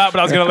same thought,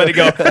 but I was going to let it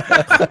go.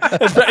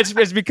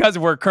 It's because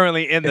we're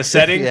currently in the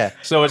setting,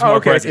 so it's more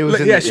okay.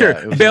 present.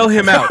 Sure. Bail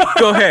him out.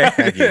 Go ahead.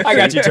 I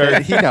got you,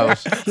 Turd. He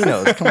knows.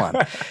 Come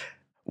on.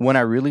 When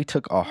I really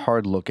took a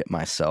hard look at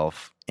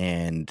myself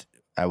and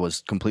I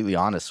was completely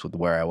honest with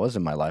where I was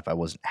in my life, I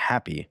wasn't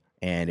happy.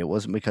 And it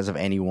wasn't because of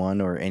anyone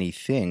or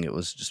anything. It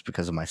was just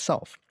because of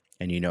myself.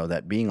 And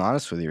that being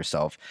honest with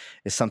yourself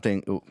is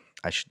something,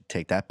 I should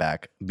take that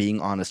back.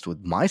 Being honest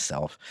with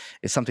myself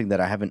is something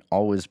that I haven't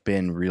always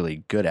been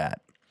really good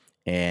at.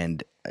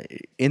 And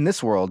in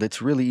this world,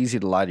 it's really easy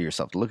to lie to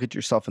yourself, to look at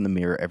yourself in the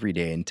mirror every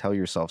day and tell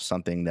yourself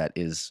something that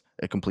is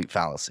a complete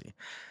fallacy.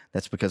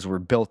 That's because we're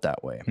built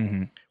that way.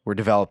 Mm-hmm. We're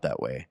developed that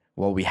way.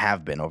 Well, we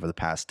have been over the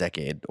past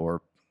decade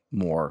or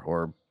more,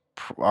 or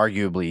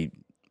arguably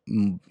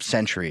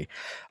century.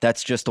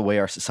 That's just the way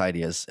our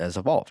society has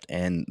evolved.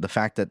 And the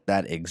fact that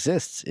that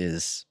exists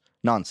is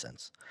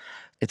nonsense.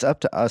 It's up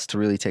to us to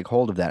really take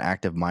hold of that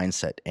active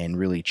mindset and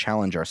really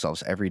challenge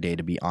ourselves every day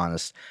to be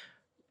honest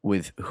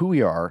with who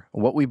we are,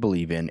 what we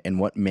believe in, and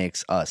what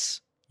makes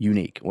us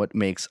unique, what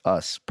makes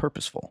us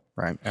purposeful,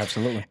 right?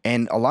 Absolutely.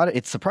 And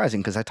it's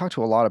surprising because I talk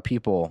to a lot of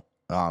people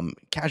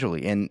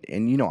casually. And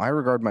I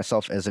regard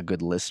myself as a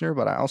good listener,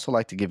 but I also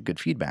like to give good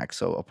feedback.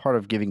 So a part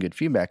of giving good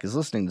feedback is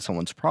listening to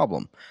someone's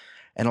problem.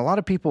 And a lot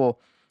of people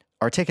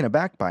are taken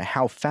aback by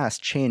how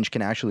fast change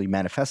can actually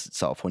manifest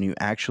itself when you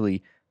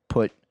actually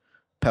put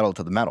pedal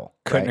to the metal.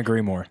 Couldn't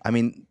agree more. I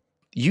mean,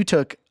 you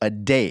took a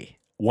day.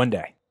 One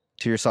day.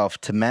 To yourself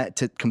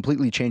to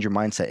completely change your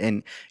mindset.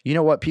 And you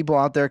know what? People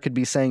out there could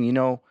be saying,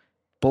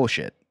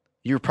 bullshit.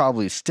 You're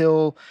probably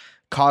still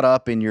caught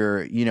up in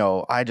your,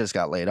 I just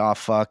got laid off.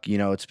 Fuck,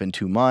 it's been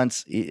 2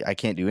 months. I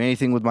can't do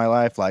anything with my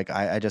life. Like,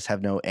 I just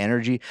have no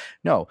energy.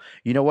 No,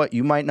 you know what?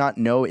 You might not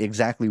know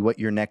exactly what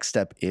your next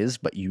step is,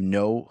 but you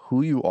know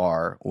who you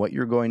are, what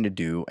you're going to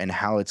do, and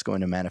how it's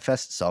going to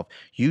manifest itself.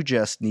 You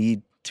just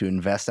need to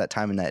invest that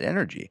time and that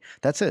energy.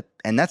 That's it.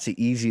 And that's the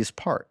easiest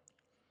part.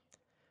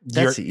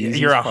 You're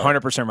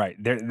 100%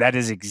 right. That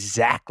is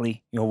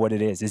exactly what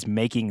it is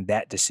making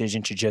that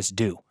decision to just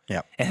do.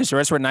 Yeah. And so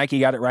that's where Nike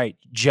got it right.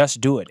 Just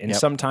do it. And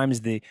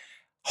sometimes the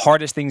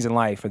hardest things in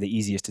life are the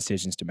easiest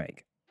decisions to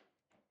make.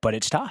 But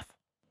it's tough.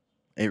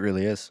 It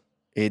really is.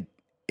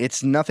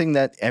 It's nothing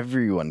that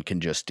everyone can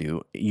just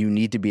do. You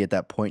need to be at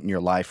that point in your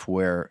life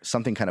where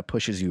something kind of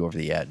pushes you over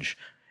the edge,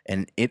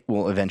 and it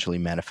will eventually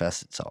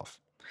manifest itself.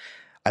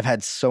 I've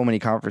had so many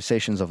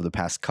conversations over the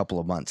past couple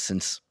of months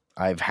since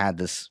I've had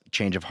this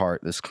change of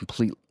heart, this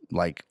complete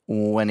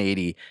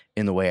 180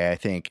 in the way I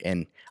think.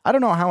 And I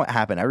don't know how it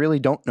happened. I really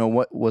don't know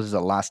what was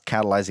the last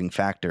catalyzing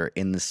factor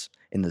in this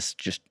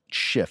just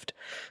shift,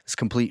 this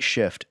complete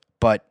shift.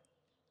 But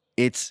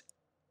it's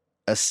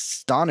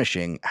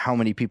astonishing how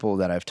many people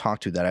that I've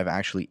talked to that I've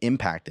actually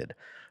impacted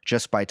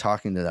just by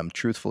talking to them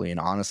truthfully and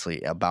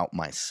honestly about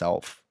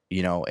myself,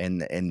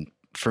 and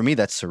for me,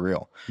 that's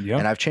surreal. Yep.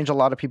 And I've changed a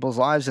lot of people's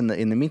lives in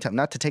the meantime,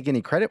 not to take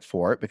any credit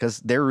for it because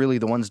they're really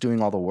the ones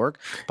doing all the work,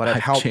 but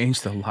I've helped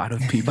changed a lot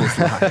of people's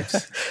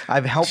lives.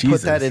 I've helped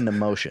put that into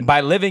motion by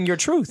living your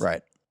truth.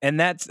 Right. And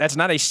that's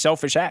not a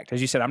selfish act. As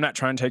you said, I'm not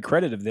trying to take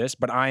credit of this,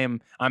 but I'm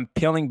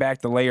peeling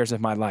back the layers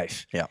of my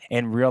life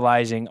and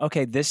realizing,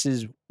 okay, this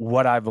is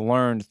what I've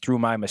learned through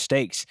my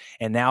mistakes.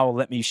 And now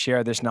let me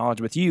share this knowledge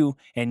with you.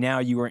 And now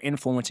you are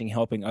influencing,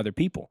 helping other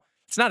people.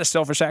 It's not a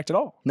selfish act at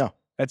all. No.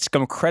 That's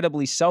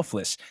incredibly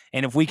selfless.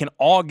 And if we can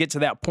all get to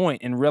that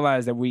point and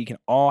realize that we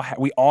all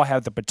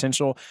have the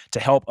potential to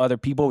help other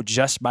people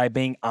just by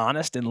being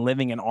honest and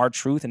living in our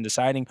truth and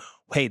deciding,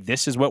 hey,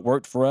 this is what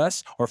worked for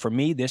us, or for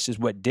me, this is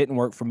what didn't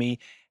work for me.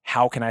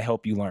 How can I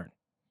help you learn?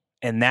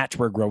 And that's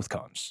where growth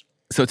comes.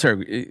 So,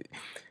 Turk,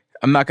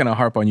 I'm not going to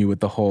harp on you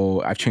with the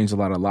whole I've changed a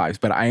lot of lives,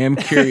 but I am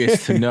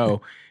curious to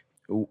know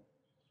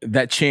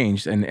that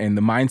change and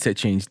the mindset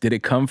change. Did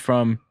it come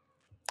from...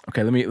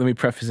 Okay, let me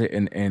preface it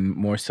in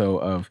more so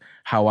of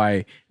how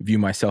I view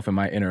myself in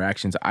my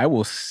interactions. I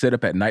will sit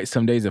up at night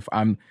some days if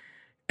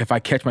I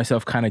catch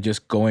myself kind of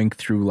just going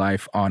through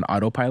life on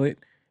autopilot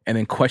and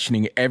then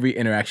questioning every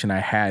interaction I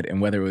had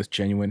and whether it was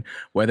genuine,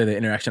 whether the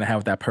interaction I had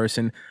with that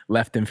person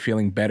left them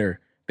feeling better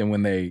than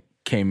when they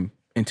came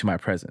into my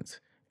presence.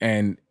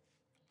 And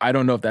I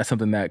don't know if that's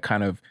something that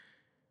kind of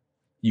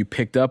you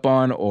picked up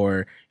on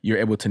or you're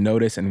able to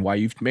notice and why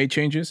you've made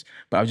changes,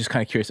 but I was just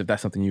kind of curious if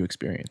that's something you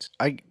experienced.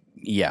 I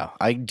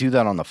do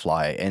that on the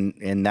fly,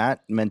 and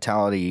that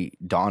mentality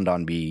dawned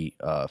on me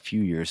a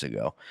few years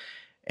ago.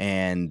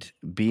 And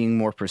being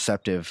more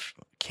perceptive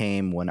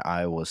came when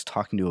I was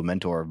talking to a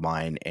mentor of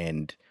mine,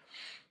 and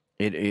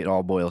it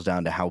all boils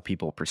down to how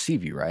people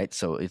perceive you, right?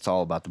 So it's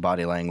all about the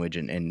body language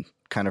and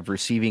kind of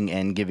receiving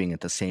and giving at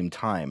the same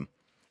time.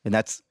 And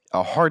that's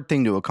a hard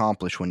thing to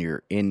accomplish when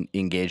you're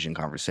engaged in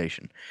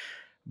conversation.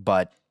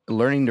 But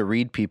learning to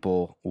read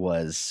people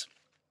was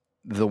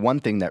the one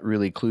thing that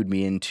really clued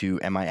me into,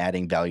 am I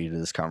adding value to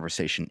this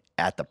conversation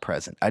at the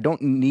present? I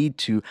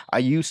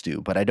used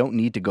to, but I don't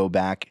need to go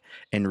back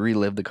and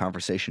relive the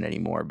conversation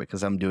anymore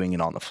because I'm doing it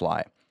on the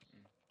fly.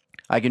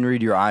 I can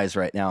read your eyes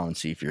right now and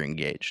see if you're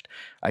engaged.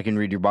 I can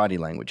read your body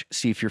language,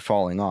 see if you're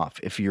falling off.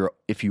 If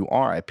you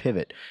are, I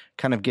pivot,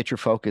 kind of get your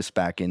focus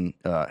back in,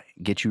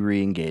 get you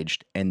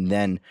re-engaged, and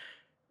then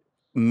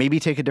maybe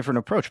take a different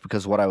approach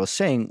because what I was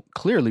saying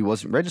clearly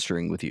wasn't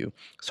registering with you.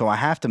 So I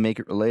have to make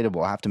it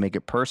relatable. I have to make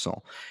it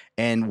personal.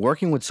 And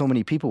working with so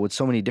many people with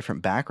so many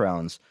different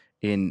backgrounds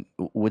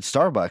with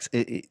Starbucks,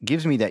 it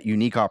gives me that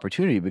unique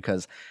opportunity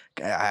because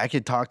I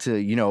could talk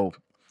to,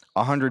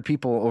 100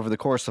 people over the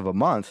course of a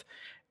month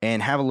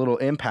and have a little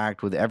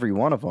impact with every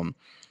one of them.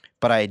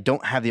 But I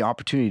don't have the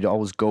opportunity to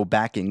always go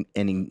back and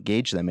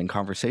engage them in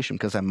conversation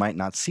because I might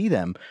not see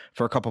them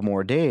for a couple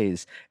more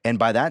days. And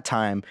by that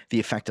time, the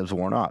effect has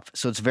worn off.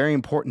 So it's very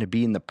important to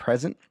be in the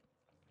present,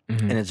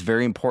 and it's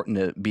very important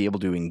to be able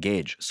to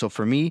engage. So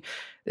for me,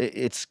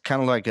 it's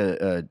kind of like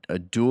a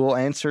dual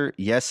answer,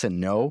 yes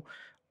and no.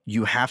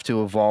 You have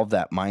to evolve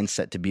that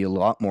mindset to be a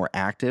lot more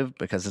active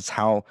because it's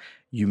how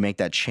you make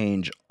that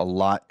change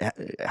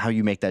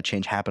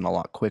happen a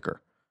lot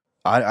quicker.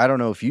 I don't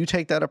know if you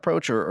take that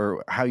approach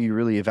or how you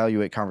really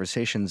evaluate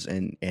conversations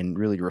and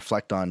really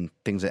reflect on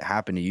things that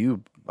happen to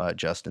you,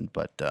 Justin.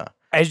 But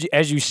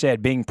as you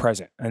said, being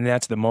present, and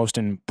that's the most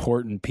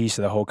important piece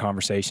of the whole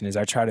conversation. Is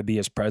I try to be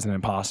as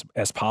present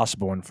as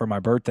possible. And for my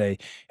birthday,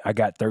 I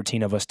got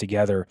 13 of us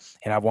together,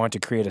 and I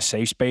wanted to create a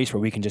safe space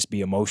where we can just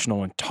be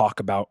emotional and talk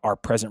about our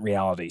present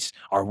realities,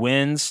 our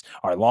wins,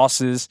 our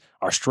losses,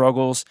 our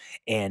struggles,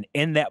 and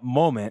in that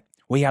moment,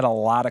 we had a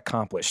lot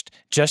accomplished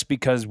just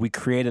because we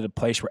created a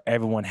place where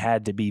everyone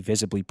had to be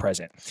visibly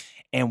present.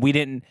 And we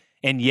didn't,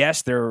 and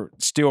yes, they're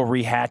still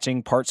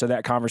rehatching parts of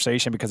that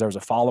conversation because there was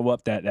a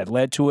follow-up that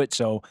led to it.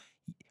 So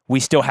we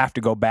still have to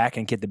go back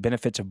and get the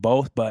benefits of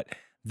both. But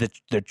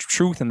the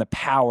truth and the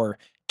power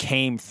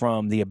came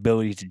from the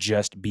ability to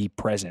just be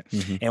present.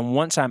 Mm-hmm. And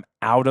once I'm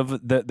out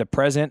of the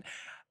present,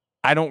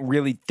 I don't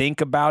really think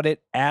about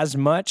it as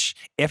much.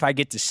 If I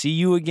get to see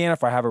you again,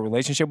 if I have a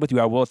relationship with you,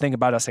 I will think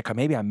about it. I say,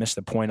 maybe I missed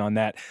the point on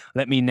that.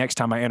 Next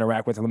time I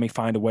interact with them, let me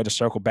find a way to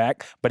circle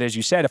back. But as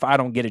you said, if I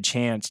don't get a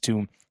chance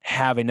to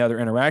have another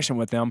interaction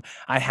with them,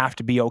 I have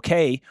to be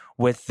okay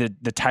with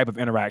the type of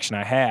interaction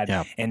I had.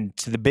 Yeah. And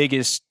the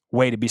biggest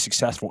way to be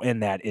successful in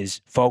that is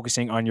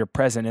focusing on your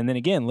present. And then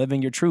again,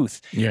 living your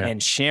truth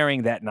and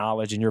sharing that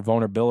knowledge and your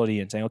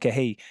vulnerability and saying, okay,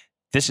 hey,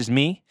 this is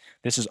me.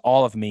 This is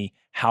all of me.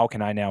 How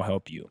can I now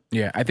help you?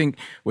 Yeah, I think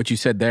what you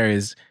said there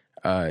is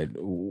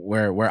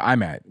where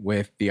I'm at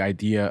with the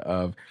idea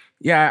of,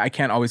 I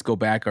can't always go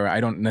back or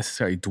I don't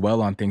necessarily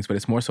dwell on things, but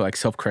it's more so like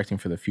self-correcting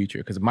for the future.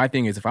 Because my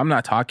thing is if I'm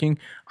not talking,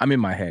 I'm in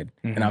my head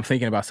and I'm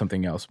thinking about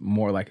something else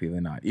more likely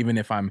than not, even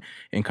if I'm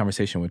in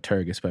conversation with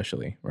Turg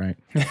especially, right?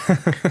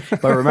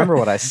 But remember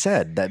what I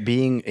said, that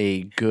being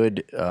a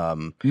good...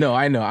 No,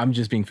 I know. I'm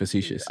just being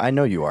facetious. I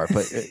know you are,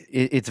 but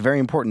it's very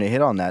important to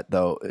hit on that,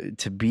 though.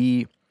 To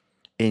be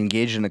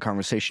engaged in a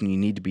conversation, you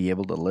need to be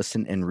able to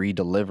listen and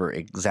re-deliver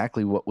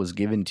exactly what was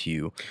given to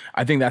you.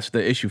 I think that's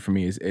the issue for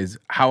me is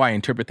how I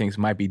interpret things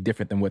might be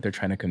different than what they're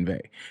trying to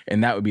convey.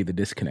 And that would be the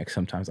disconnect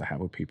sometimes I have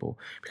with people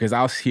because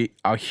I'll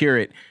hear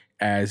it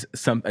as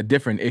a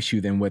different issue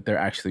than what they're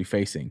actually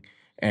facing.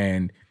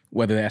 And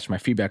whether they ask my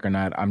feedback or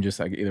not, I'm just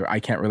like, either I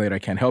can't relate, or I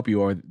can't help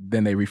you, or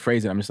then they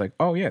rephrase it. I'm just like,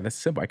 oh yeah, that's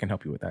simple. I can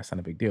help you with that. It's not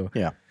a big deal.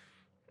 Yeah.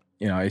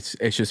 You know, it's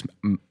just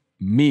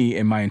me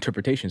and my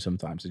interpretation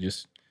sometimes.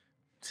 It's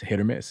a hit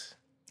or miss.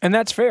 And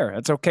that's fair.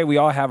 That's okay. We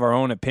all have our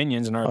own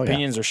opinions, and our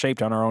opinions are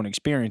shaped on our own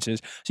experiences.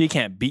 So you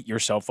can't beat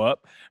yourself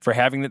up for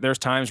having that. There's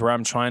times where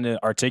I'm trying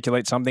to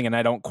articulate something and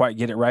I don't quite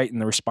get it right,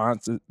 and the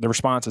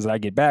responses that I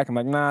get back, I'm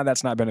like, nah,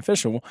 that's not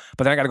beneficial.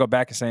 But then I got to go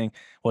back and saying,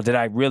 well, did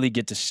I really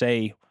get to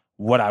say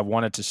what I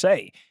wanted to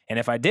say? And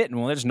if I didn't,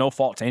 well, there's no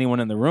fault to anyone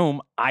in the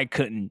room. I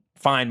couldn't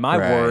find my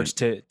words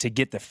to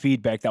get the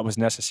feedback that was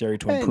necessary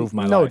to improve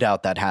my life. No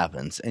doubt that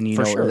happens. And you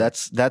know, sure.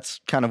 that's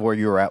kind of where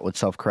you were at with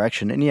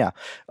self-correction. And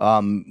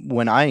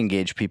when I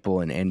engage people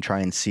and try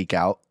and seek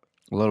out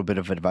a little bit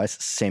of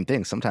advice, same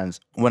thing.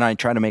 Sometimes when I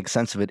try to make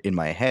sense of it in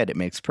my head, it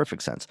makes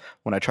perfect sense.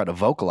 When I try to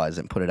vocalize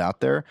it and put it out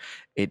there,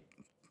 it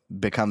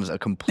becomes a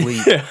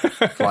complete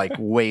like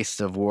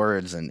waste of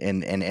words and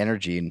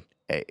energy. And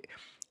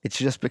it's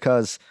just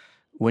because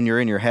when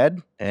you're in your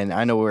head, and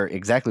I know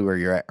exactly where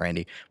you're at,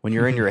 Randy. When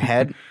you're in your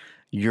head,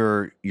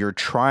 you're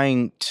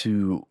trying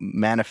to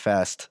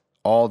manifest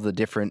all the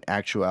different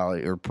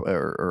actuality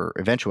or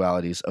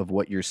eventualities of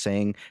what you're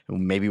saying,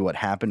 maybe what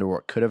happened or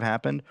what could have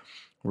happened,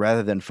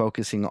 rather than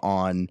focusing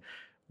on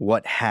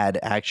what had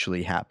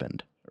actually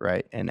happened,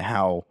 right? And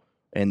how,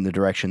 in the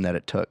direction that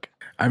it took.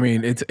 I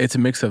mean, it's a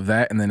mix of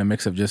that, and then a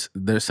mix of just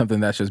there's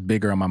something that's just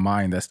bigger on my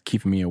mind that's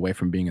keeping me away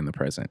from being in the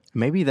present.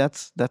 Maybe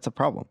that's a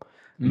problem.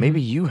 Mm-hmm.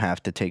 Maybe you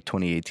have to take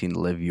 2018 to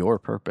live your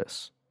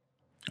purpose.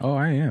 Oh,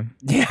 I am.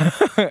 Yeah,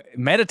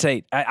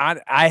 meditate.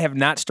 I have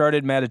not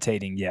started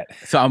meditating yet.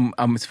 So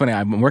it's funny.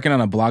 I'm working on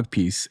a blog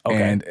piece,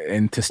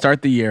 and to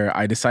start the year,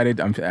 I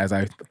decided, as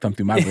I thumb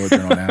through my bullet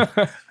journal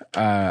now,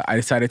 I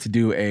decided to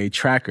do a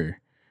tracker,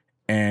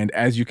 and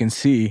as you can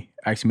see,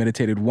 I actually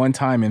meditated one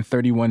time in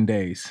 31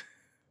 days.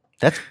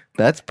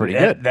 That's pretty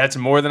good. That's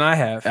more than I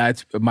have.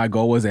 That's my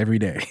goal was every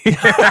day.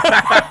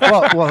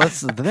 well,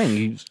 that's the thing.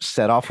 You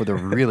set off with a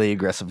really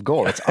aggressive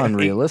goal. It's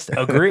unrealistic.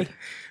 Agree.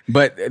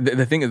 But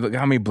the thing is, look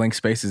how many blank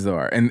spaces there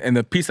are, and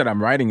the piece that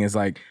I'm writing is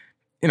like,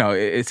 you know,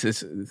 it's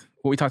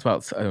what we talked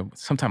about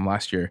sometime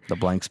last year. The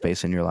blank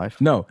space in your life.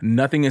 No,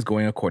 nothing is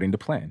going according to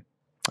plan.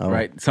 Oh.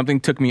 Right,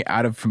 something took me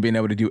out from being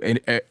able to do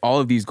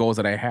all of these goals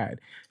that I had.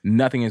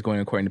 Nothing is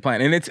going according to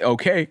plan, and it's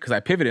okay because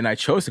I pivoted and I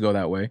chose to go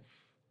that way.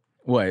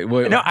 What?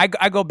 No, I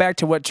go back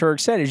to what Turk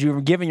said, is you're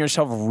giving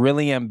yourself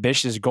really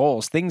ambitious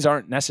goals. Things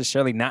aren't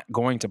necessarily not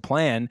going to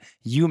plan.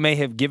 You may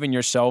have given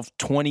yourself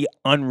 20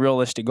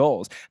 unrealistic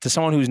goals. To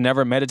someone who's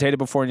never meditated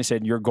before and you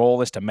said your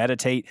goal is to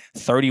meditate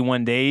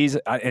 31 days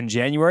in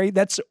January,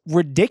 that's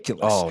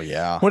ridiculous. Oh,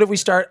 yeah. What if we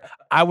start,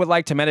 I would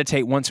like to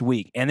meditate once a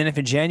week. And then if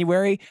in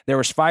January, there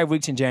was 5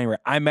 weeks in January,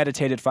 I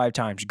meditated 5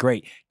 times.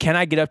 Great. Can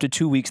I get up to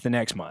 2 weeks the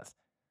next month?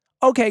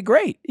 Okay,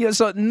 great.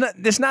 So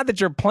it's not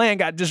that your plan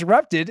got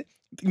disrupted.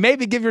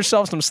 Maybe give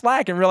yourself some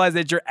slack and realize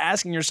that you're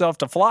asking yourself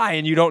to fly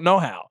and you don't know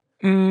how.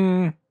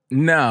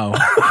 No.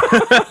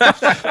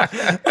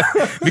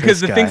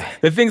 Because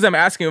the things I'm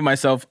asking of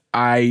myself,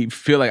 I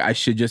feel like I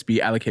should just be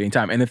allocating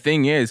time. And the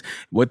thing is,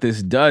 what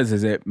this does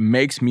is it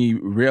makes me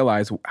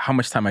realize how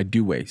much time I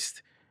do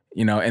waste.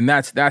 You know, and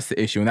that's the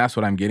issue, and that's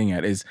what I'm getting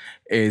at is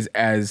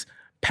as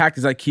packed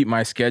as I keep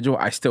my schedule,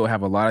 I still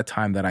have a lot of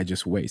time that I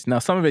just waste. Now,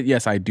 some of it,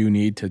 yes, I do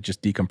need to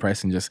just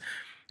decompress and just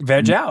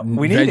veg out.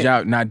 We need veg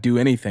out, not do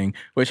anything,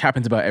 which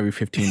happens about every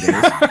 15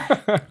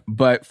 days.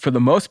 But for the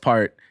most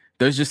part,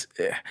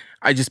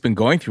 I just been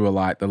going through a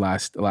lot the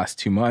last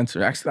 2 months,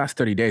 or actually the last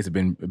 30 days have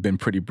been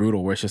pretty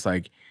brutal, where it's just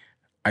like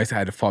I just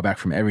had to fall back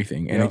from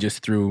everything, and it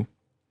just threw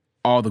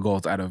all the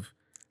goals out of.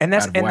 And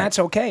that's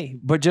okay,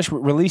 but just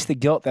release the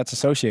guilt that's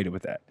associated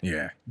with that.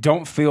 Yeah.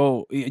 Don't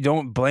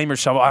blame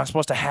yourself. I'm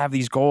supposed to have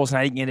these goals and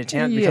I didn't get a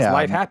chance because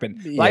life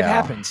happened. Life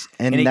happens,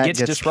 and it gets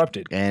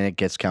disrupted. And it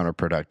gets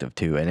counterproductive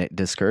too, and it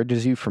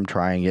discourages you from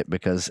trying it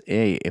because,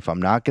 hey, if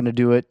I'm not going to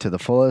do it to the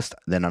fullest,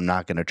 then I'm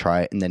not going to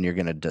try it, and then you're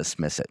going to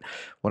dismiss it.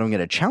 What I'm going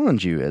to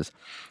challenge you is,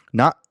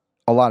 not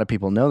a lot of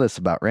people know this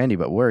about Randy,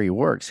 but where he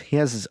works, he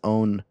has his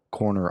own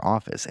corner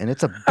office, and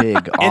it's a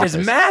big office. It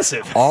is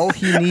massive. All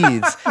he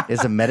needs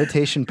is a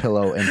meditation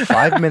pillow and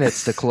 5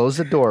 minutes to close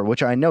the door,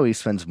 which I know he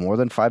spends more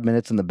than 5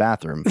 minutes in the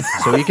bathroom,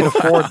 so he can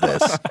afford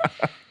this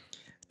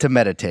to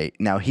meditate.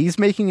 Now, he's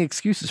making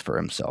excuses for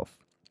himself.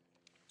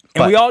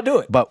 And we all do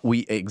it. But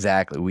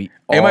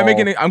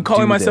I'm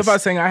calling myself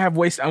out saying I'm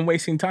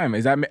wasting time.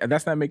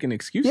 That's not making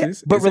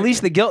excuses? Yeah, but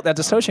release the guilt that's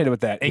associated with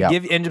that.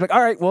 And just like,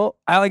 all right, well,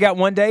 I only got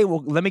 1 day.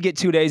 Well, let me get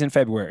 2 days in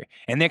February.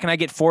 And then can I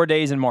get 4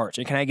 days in March?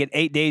 And can I get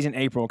 8 days in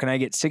April? Can I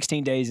get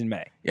 16 days in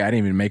May? Yeah, I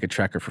didn't even make a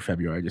tracker for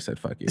February. I just said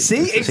fuck you.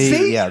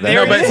 See? Yeah,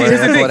 this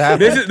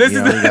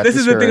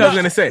is the thing I was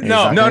going to say.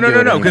 No,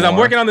 because I'm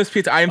working on this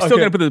piece. I am still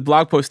going to put this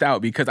blog post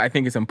out because I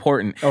think it's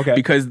important. Okay.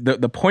 Because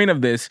the point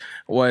of this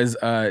was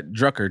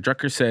Drucker.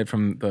 Drucker said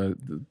from the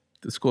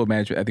School of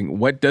Management, I think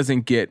what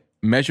doesn't get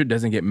measured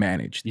doesn't get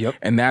managed. Yep.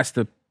 And that's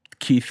the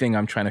key thing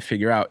I'm trying to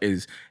figure out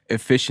is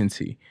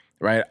efficiency.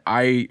 right?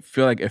 I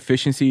feel like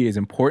efficiency is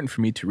important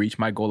for me to reach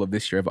my goal of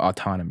this year of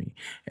autonomy.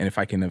 And if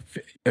I can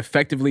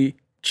effectively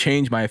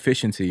change my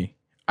efficiency,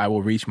 I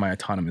will reach my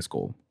autonomous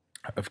goal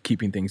of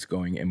keeping things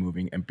going and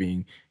moving and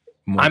being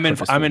more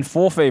purposeful. I'm in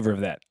full favor of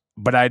that.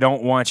 But I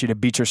don't want you to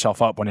beat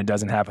yourself up when it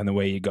doesn't happen the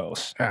way it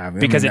goes.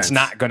 Because it's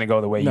not going to go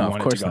the way you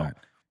want it to go. Not.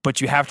 But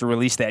you have to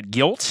release that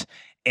guilt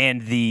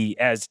and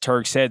as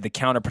Turg said, the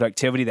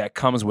counterproductivity that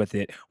comes with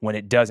it when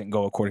it doesn't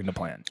go according to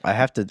plan. I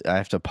have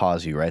to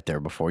pause you right there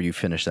before you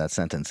finish that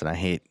sentence, and I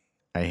hate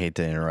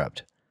to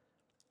interrupt.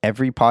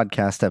 Every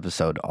podcast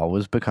episode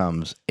always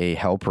becomes a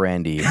help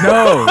Randy.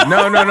 No.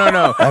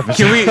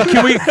 Can we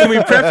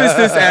preface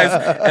this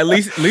as at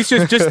least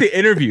just the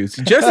interviews,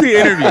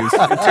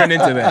 turn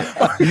into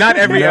that. Not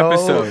every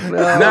episode.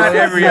 Not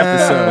every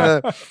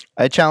episode.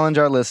 I challenge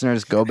our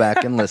listeners, go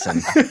back and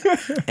listen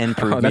and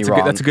prove me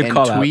wrong. That's a good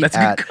call out. Tweet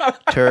at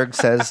Turg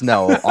Says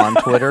No on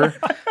Twitter,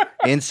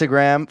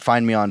 Instagram.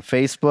 Find me on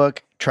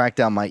Facebook. Track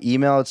down my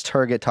email. It's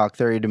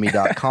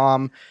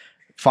turg@talk30tome.com.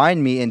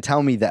 Find me and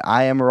tell me that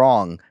I am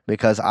wrong,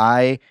 because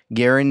I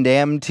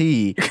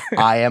guarantee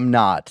I am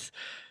not.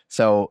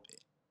 So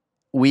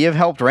we have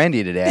helped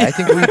Randy today. I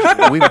think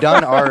we've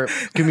done our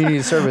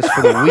community service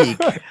for the week.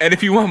 And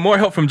if you want more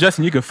help from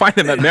Justin, you can find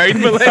him at Married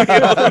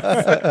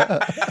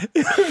Millennials.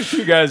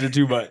 You guys are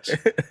too much.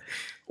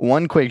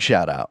 One quick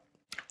shout out.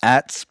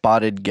 At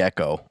Spotted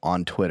Gecko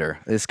on Twitter.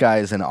 This guy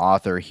is an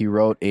author. He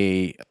wrote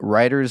a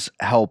writer's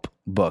help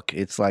book.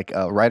 It's like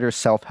a writer's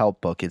self-help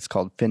book. It's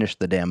called Finish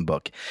the Damn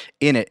Book.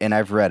 In it, and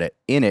I've read it,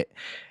 in it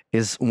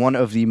is one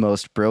of the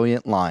most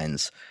brilliant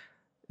lines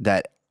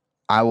that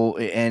I will,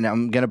 and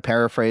I'm going to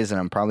paraphrase and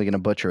I'm probably going to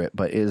butcher it,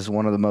 but it is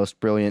one of the most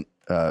brilliant,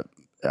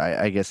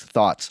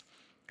 thoughts.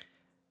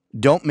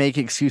 Don't make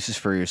excuses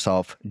for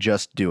yourself,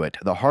 just do it.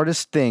 The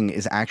hardest thing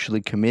is actually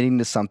committing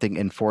to something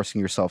and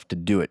forcing yourself to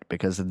do it,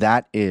 because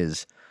that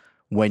is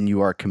when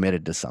you are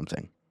committed to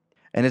something.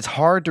 And it's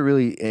hard to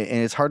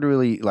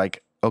really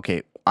like,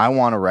 okay, I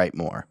want to write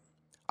more.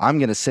 I'm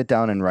going to sit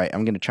down and write.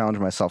 I'm going to challenge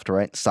myself to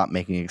write, stop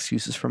making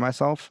excuses for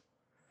myself.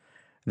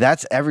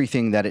 That's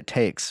everything that it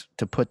takes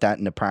to put that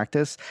into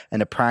practice and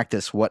to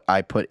practice what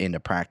I put into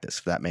practice,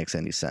 if that makes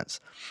any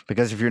sense.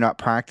 Because if you're not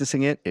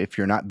practicing it, if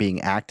you're not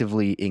being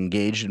actively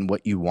engaged in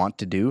what you want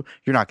to do,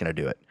 you're not going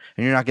to do it.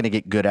 And you're not going to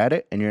get good at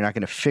it, and you're not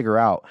going to figure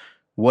out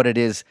what it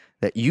is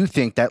that you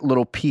think that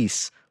little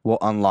piece will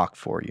unlock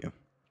for you.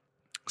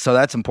 So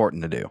that's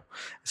important to do.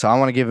 So I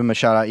want to give him a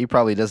shout out. He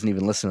probably doesn't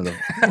even listen to the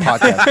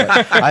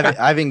podcast, but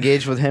I've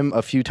engaged with him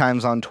a few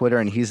times on Twitter,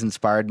 and he's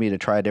inspired me to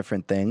try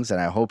different things,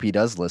 and I hope he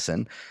does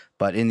listen.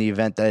 But in the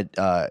event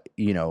that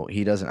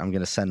he doesn't, I'm going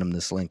to send him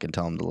this link and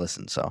tell him to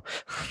listen. So,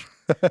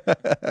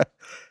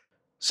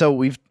 so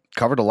we've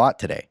covered a lot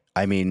today.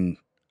 I mean,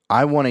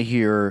 I want to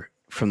hear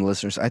from the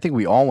listeners. I think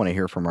we all want to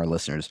hear from our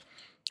listeners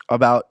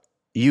about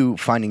you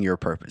finding your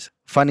purpose,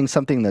 finding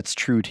something that's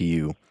true to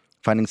you,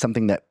 finding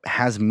something that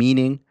has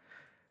meaning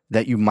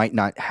that you might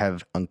not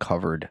have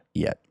uncovered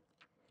yet.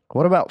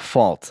 What about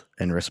fault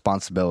and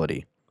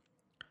responsibility?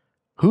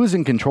 Who's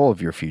in control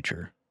of your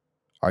future?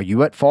 Are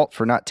you at fault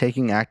for not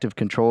taking active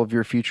control of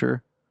your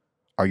future?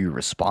 Are you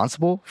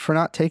responsible for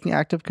not taking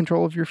active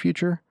control of your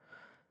future?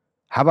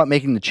 How about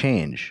making the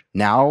change?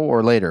 Now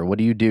or later, what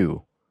do you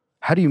do?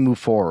 How do you move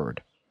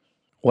forward?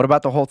 What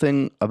about the whole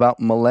thing about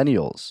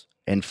millennials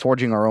and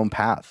forging our own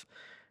path?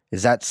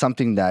 Is that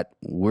something that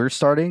we're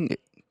starting?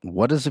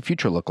 What does the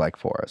future look like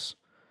for us?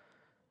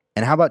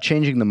 And how about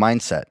changing the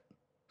mindset?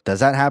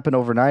 Does that happen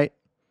overnight?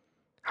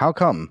 How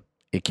come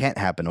it can't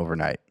happen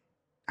overnight?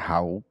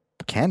 How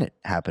can it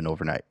happen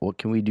overnight? What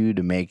can we do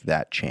to make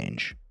that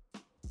change?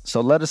 So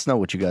let us know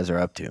what you guys are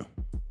up to,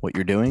 what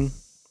you're doing,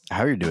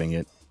 how you're doing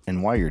it,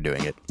 and why you're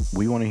doing it.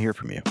 We want to hear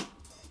from you.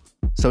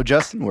 So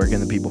Justin, where can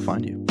the people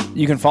find you?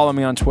 You can follow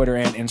me on Twitter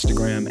and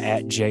Instagram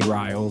at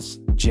JRilez,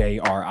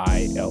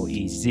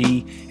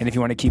 JRILEZ. And if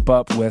you want to keep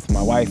up with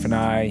my wife and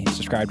I,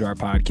 subscribe to our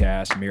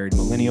podcast, Married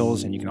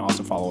Millennials. And you can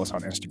also follow us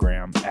on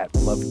Instagram at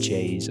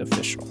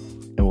LoveJaysOfficial.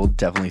 And we'll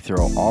definitely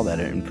throw all that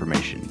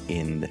information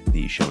in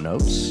the show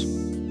notes.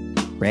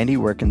 Randy,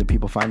 where can the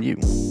people find you?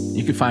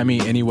 You can find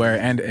me anywhere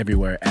and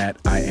everywhere at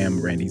I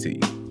am Randy Z.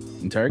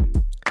 And Turg?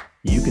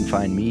 You can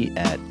find me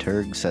at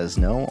Turg Says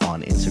No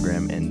on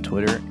Instagram and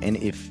Twitter. And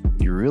if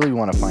you really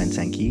want to find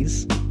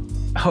Sankeys.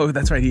 Oh,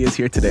 that's right. He is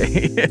here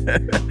today.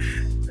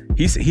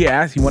 He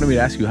wanted me to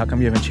ask you, how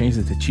come you haven't changed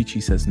it to Chi Chi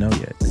Says No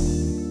yet?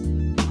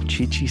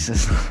 Chi Chi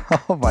Says,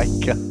 oh my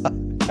God.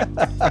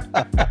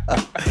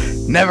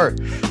 Never.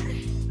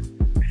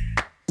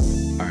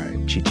 All right.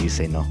 Chi Chi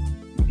Say No.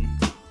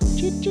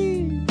 Chi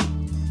Chi.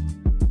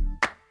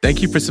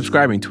 Thank you for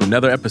subscribing to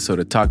another episode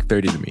of Talk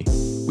 30 to Me.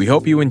 We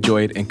hope you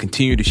enjoyed and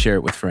continue to share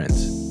it with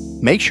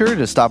friends. Make sure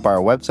to stop by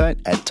our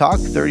website at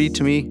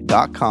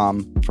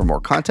talk30tome.com for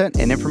more content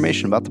and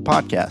information about the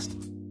podcast.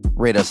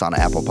 Rate us on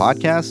Apple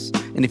Podcasts,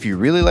 and if you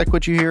really like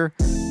what you hear,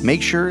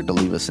 make sure to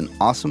leave us an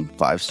awesome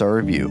 5-star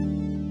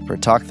review. For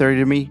Talk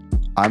 30 to Me,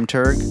 I'm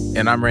Turg.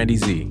 And I'm Randy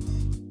Z.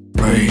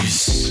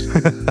 Peace.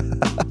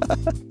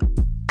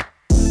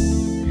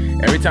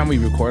 Every time we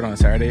record on a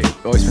Saturday,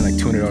 we always spend like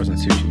 $200 on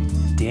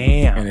sushi.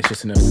 Damn. And it's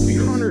just enough to feed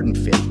us.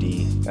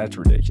 250. That's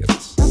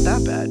ridiculous. Not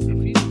that bad.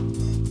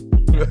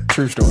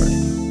 True story.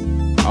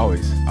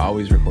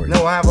 Always record.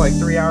 No, I have like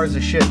 3 hours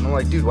of shit. And I'm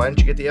like, dude, why didn't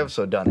you get the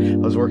episode done? I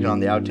was working on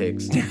the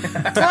outtakes.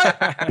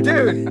 What?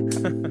 Dude.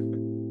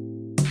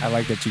 I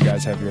like that you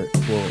guys have your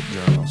bullet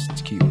journals.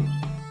 It's cute.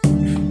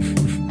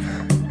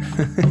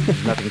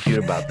 There's nothing cute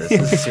about this.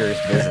 This is serious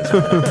business.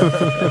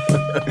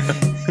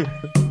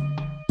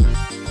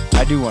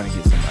 I do want to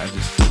get some.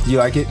 Do you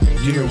like it?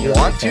 Do you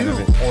want to,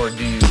 or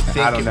do you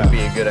think it would be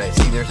a good idea?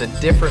 See, there's a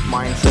different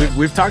mindset.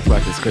 We've talked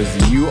about this because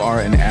you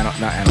are not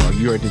analog.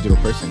 You are a digital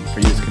person. For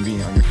you, it's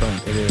convenient on your phone.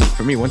 It is.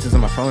 For me, once it's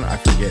on my phone, I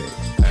forget it.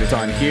 If it's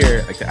on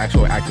here, like the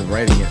actual act of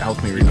writing, it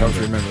helps me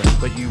remember.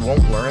 But you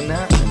won't learn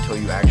that until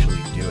you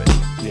actually do it.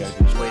 Yeah.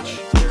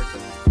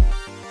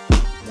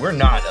 We're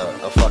not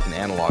a fucking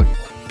analog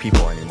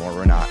people anymore.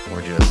 We're not.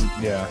 We're just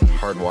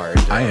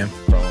hardwired to I am.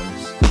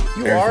 phones.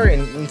 You are,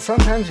 and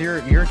sometimes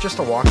you're just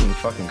a walking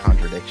fucking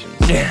contradiction.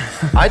 So Yeah.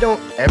 I don't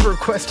ever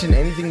question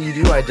anything you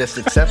do. I just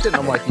accept it, and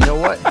I'm like, you know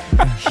what?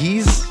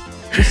 He's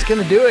just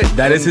gonna do it.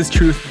 That is his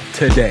truth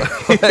today.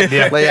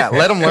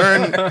 Let him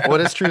learn what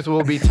his truth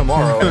will be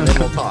tomorrow, and then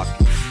we'll talk.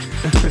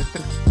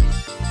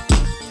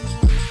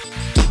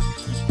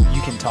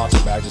 You can toss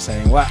it back to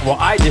saying, well,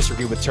 I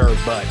disagree with Turd,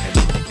 but... And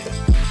then you can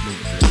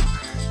move it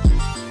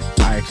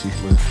through. I actually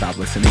would stop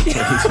listening to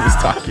him. He was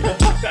talking.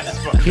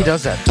 He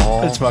does that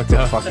all That's fucked the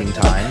up. fucking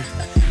time.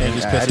 And it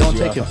just I pisses don't you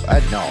take off.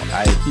 it.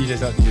 You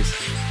just...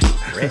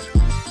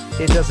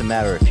 It doesn't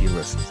matter if he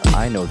listens.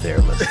 I know they're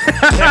listening.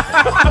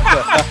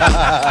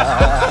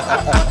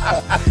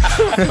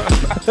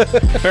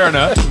 Fair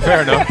enough.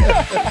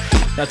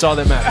 That's all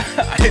that matters.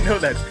 I know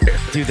that.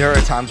 Dude, there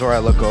are times where I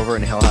look over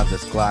and he'll have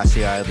this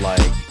glassy-eyed,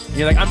 like...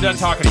 You're like, I'm done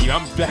talking to you.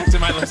 I'm back to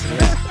my listeners.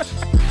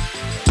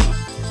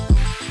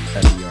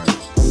 That'd be our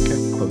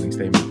closing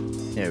statement.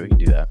 Yeah, we can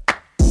do that.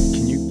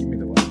 Can you give me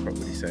the last part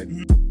what he said?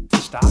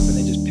 Stop and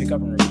then just pick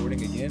up and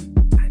recording again?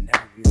 I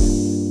never do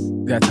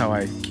that. That's how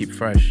I keep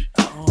fresh.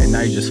 And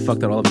now you just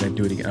fucked up all of it and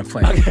do it again. I'm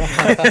playing.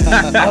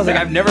 I was like,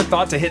 I've never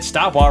thought to hit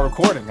stop while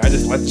recording. I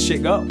just let the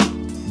shit go.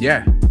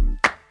 Yeah.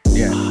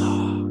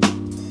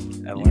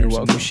 I learned some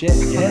welcome. new shit.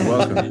 Yeah. You're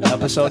welcome.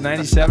 Episode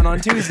 97 on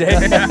Tuesday.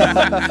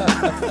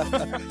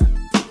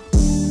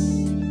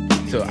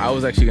 So I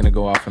was actually going to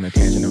go off on the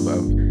tangent of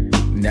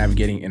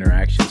navigating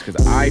interactions because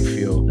I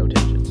feel... No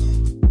tangents.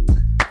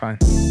 Fine.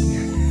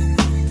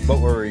 But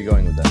where were you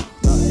going with that?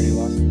 No, I already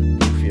lost it.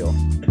 You feel.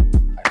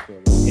 I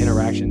feel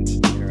interactions.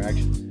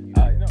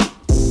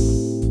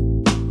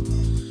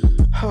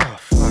 Oh,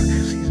 fuck.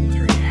 Season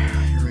 3.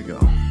 Here we go.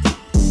 I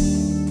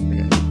think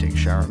I need to take a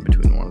shower in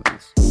between one of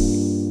these.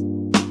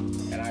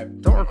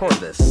 Don't record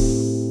this.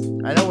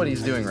 I know what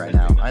he's doing right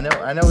now. I know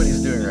what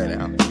he's doing right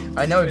now.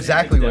 I know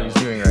exactly what he's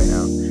doing right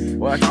now.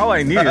 Well, that's all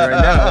I needed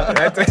right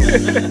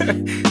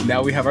now.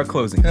 Now we have our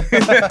closing.